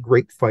such a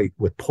great fight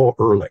with Paul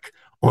Ehrlich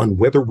on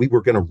whether we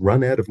were going to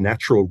run out of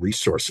natural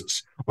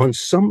resources. On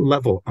some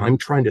level, I'm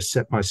trying to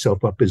set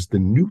myself up as the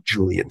new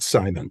Julian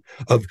Simon.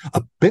 Of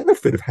a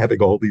benefit of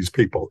having all these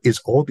people is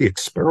all the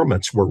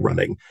experiments we're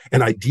running,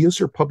 and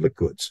ideas are public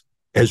goods.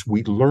 As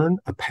we learn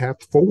a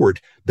path forward,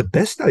 the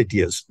best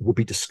ideas will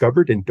be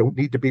discovered and don't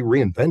need to be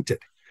reinvented.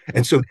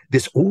 And so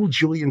this old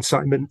Julian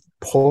Simon,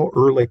 Paul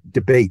Ehrlich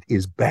debate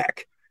is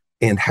back,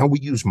 and how we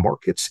use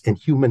markets and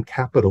human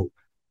capital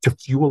to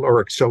fuel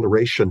our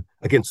acceleration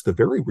against the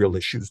very real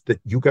issues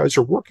that you guys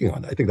are working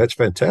on. I think that's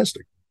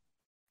fantastic.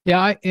 Yeah,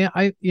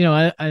 I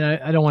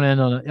don't want to end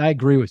on. I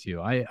agree with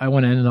you. I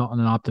want to end on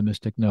an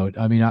optimistic note.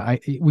 I mean,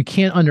 we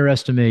can't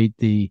underestimate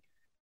the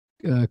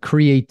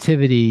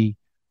creativity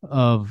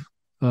of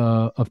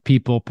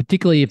people,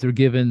 particularly if they're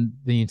given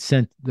the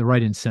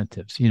right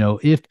incentives.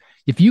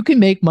 If you can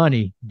make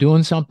money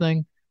doing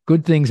something,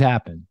 good things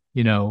happen.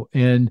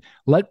 And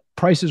let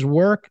prices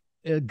work.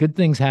 Good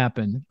things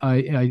happen.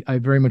 I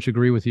very much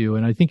agree with you,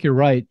 and I think you're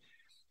right.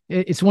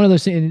 It's one of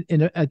those things,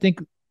 and I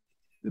think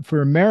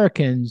for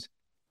Americans,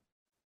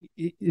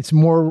 that's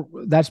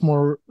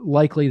more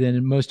likely than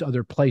in most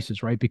other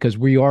places, right? Because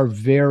we are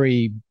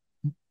very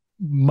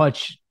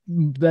much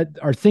that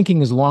our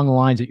thinking is along the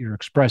lines that you're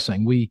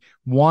expressing. We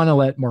want to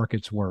let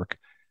markets work.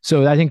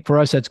 So I think for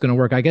us that's going to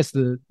work. I guess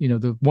the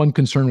one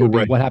concern would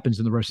be what happens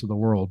in the rest of the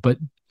world. But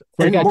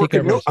Mark,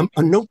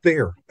 a note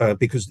there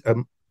because.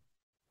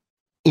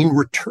 In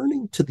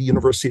returning to the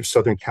University of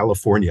Southern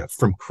California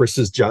from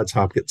Chris's Johns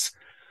Hopkins,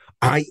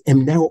 I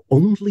am now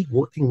only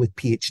working with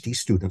PhD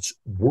students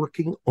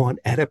working on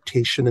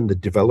adaptation in the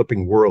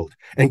developing world.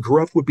 And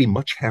Gaurav would be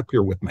much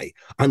happier with me.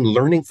 I'm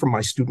learning from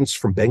my students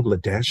from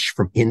Bangladesh,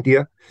 from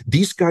India.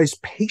 These guys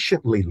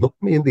patiently look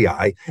me in the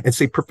eye and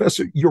say,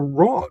 Professor, you're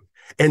wrong.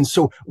 And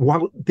so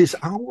while this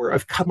hour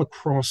I've come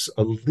across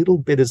a little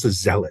bit as a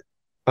zealot,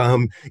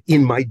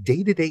 in my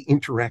day-to-day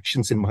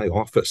interactions in my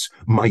office,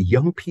 my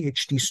young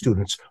PhD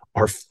students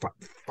are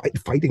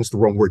fighting is the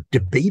wrong word,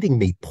 debating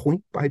me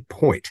point by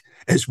point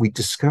as we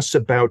discuss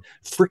about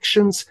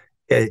frictions,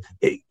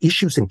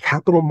 issues in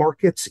capital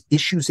markets,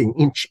 issues in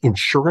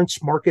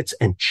insurance markets,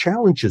 and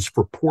challenges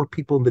for poor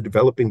people in the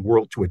developing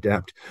world to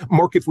adapt.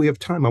 Mark, if we have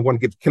time,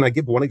 can I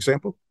give one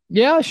example?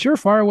 Yeah, sure,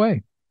 far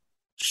away.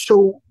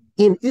 So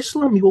in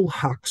Islamul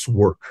Haq's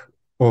work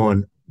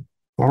on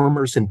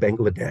farmers in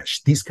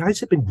Bangladesh, these guys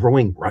have been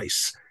growing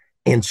rice,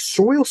 and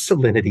soil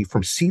salinity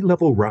from sea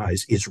level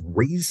rise is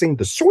raising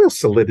the soil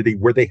salinity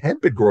where they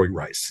had been growing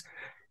rice.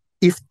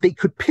 If they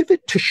could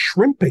pivot to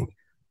shrimping,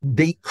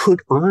 they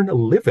could earn a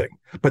living.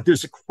 But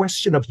there's a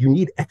question of you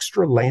need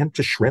extra land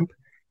to shrimp,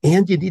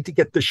 and you need to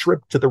get the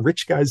shrimp to the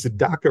rich guys in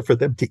Dhaka for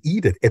them to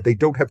eat it. And they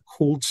don't have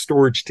cold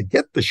storage to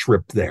get the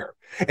shrimp there.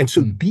 And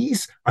so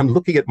these, I'm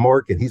looking at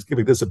Mark and he's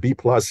giving this a B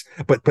plus,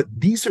 but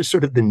these are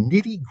sort of the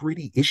nitty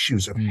gritty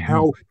issues of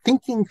how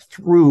thinking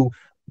through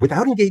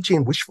without engaging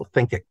in wishful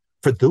thinking.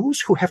 For those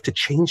who have to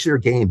change their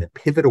game and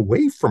pivot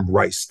away from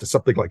rice to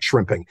something like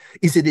shrimping,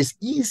 is it as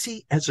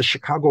easy as a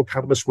Chicago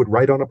economist would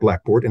write on a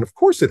blackboard? And of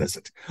course it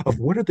isn't. Of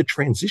what are the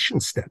transition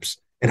steps?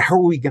 And how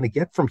are we going to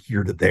get from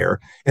here to there?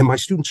 And my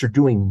students are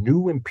doing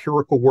new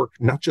empirical work,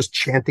 not just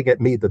chanting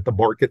at me that the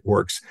market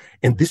works.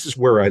 And this is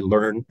where I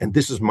learn. And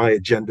this is my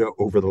agenda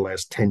over the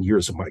last 10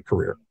 years of my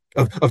career,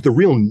 of the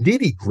real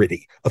nitty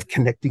gritty of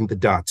connecting the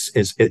dots.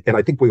 And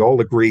I think we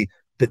all agree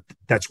that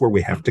that's where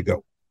we have to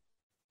go.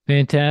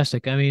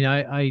 Fantastic. I mean,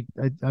 I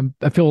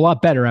feel a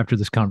lot better after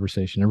this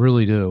conversation. I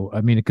really do.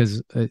 I mean,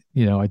 because I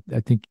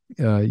think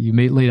you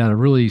laid out a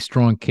really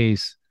strong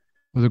case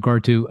with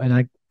regard to,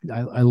 and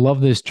I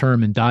love this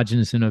term,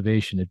 endogenous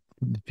innovation. It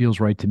feels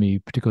right to me,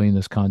 particularly in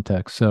this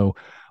context. So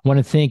I want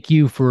to thank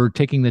you for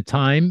taking the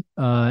time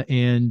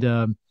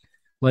and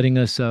letting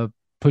us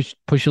push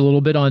a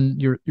little bit on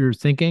your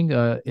thinking,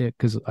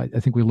 because I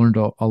think we learned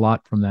a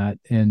lot from that,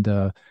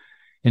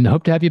 and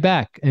hope to have you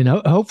back. And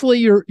hopefully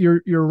you're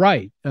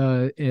right.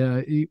 Very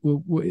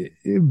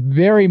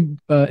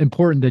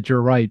important that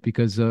you're right,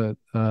 because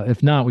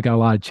if not, we got a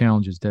lot of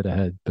challenges dead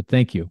ahead. But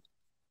thank you.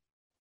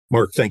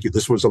 Mark, thank you.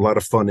 This was a lot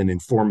of fun and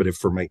informative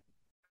for me.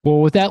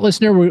 Well, with that,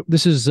 listener,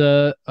 this is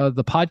the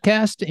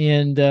podcast,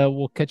 and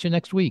we'll catch you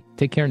next week.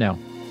 Take care now.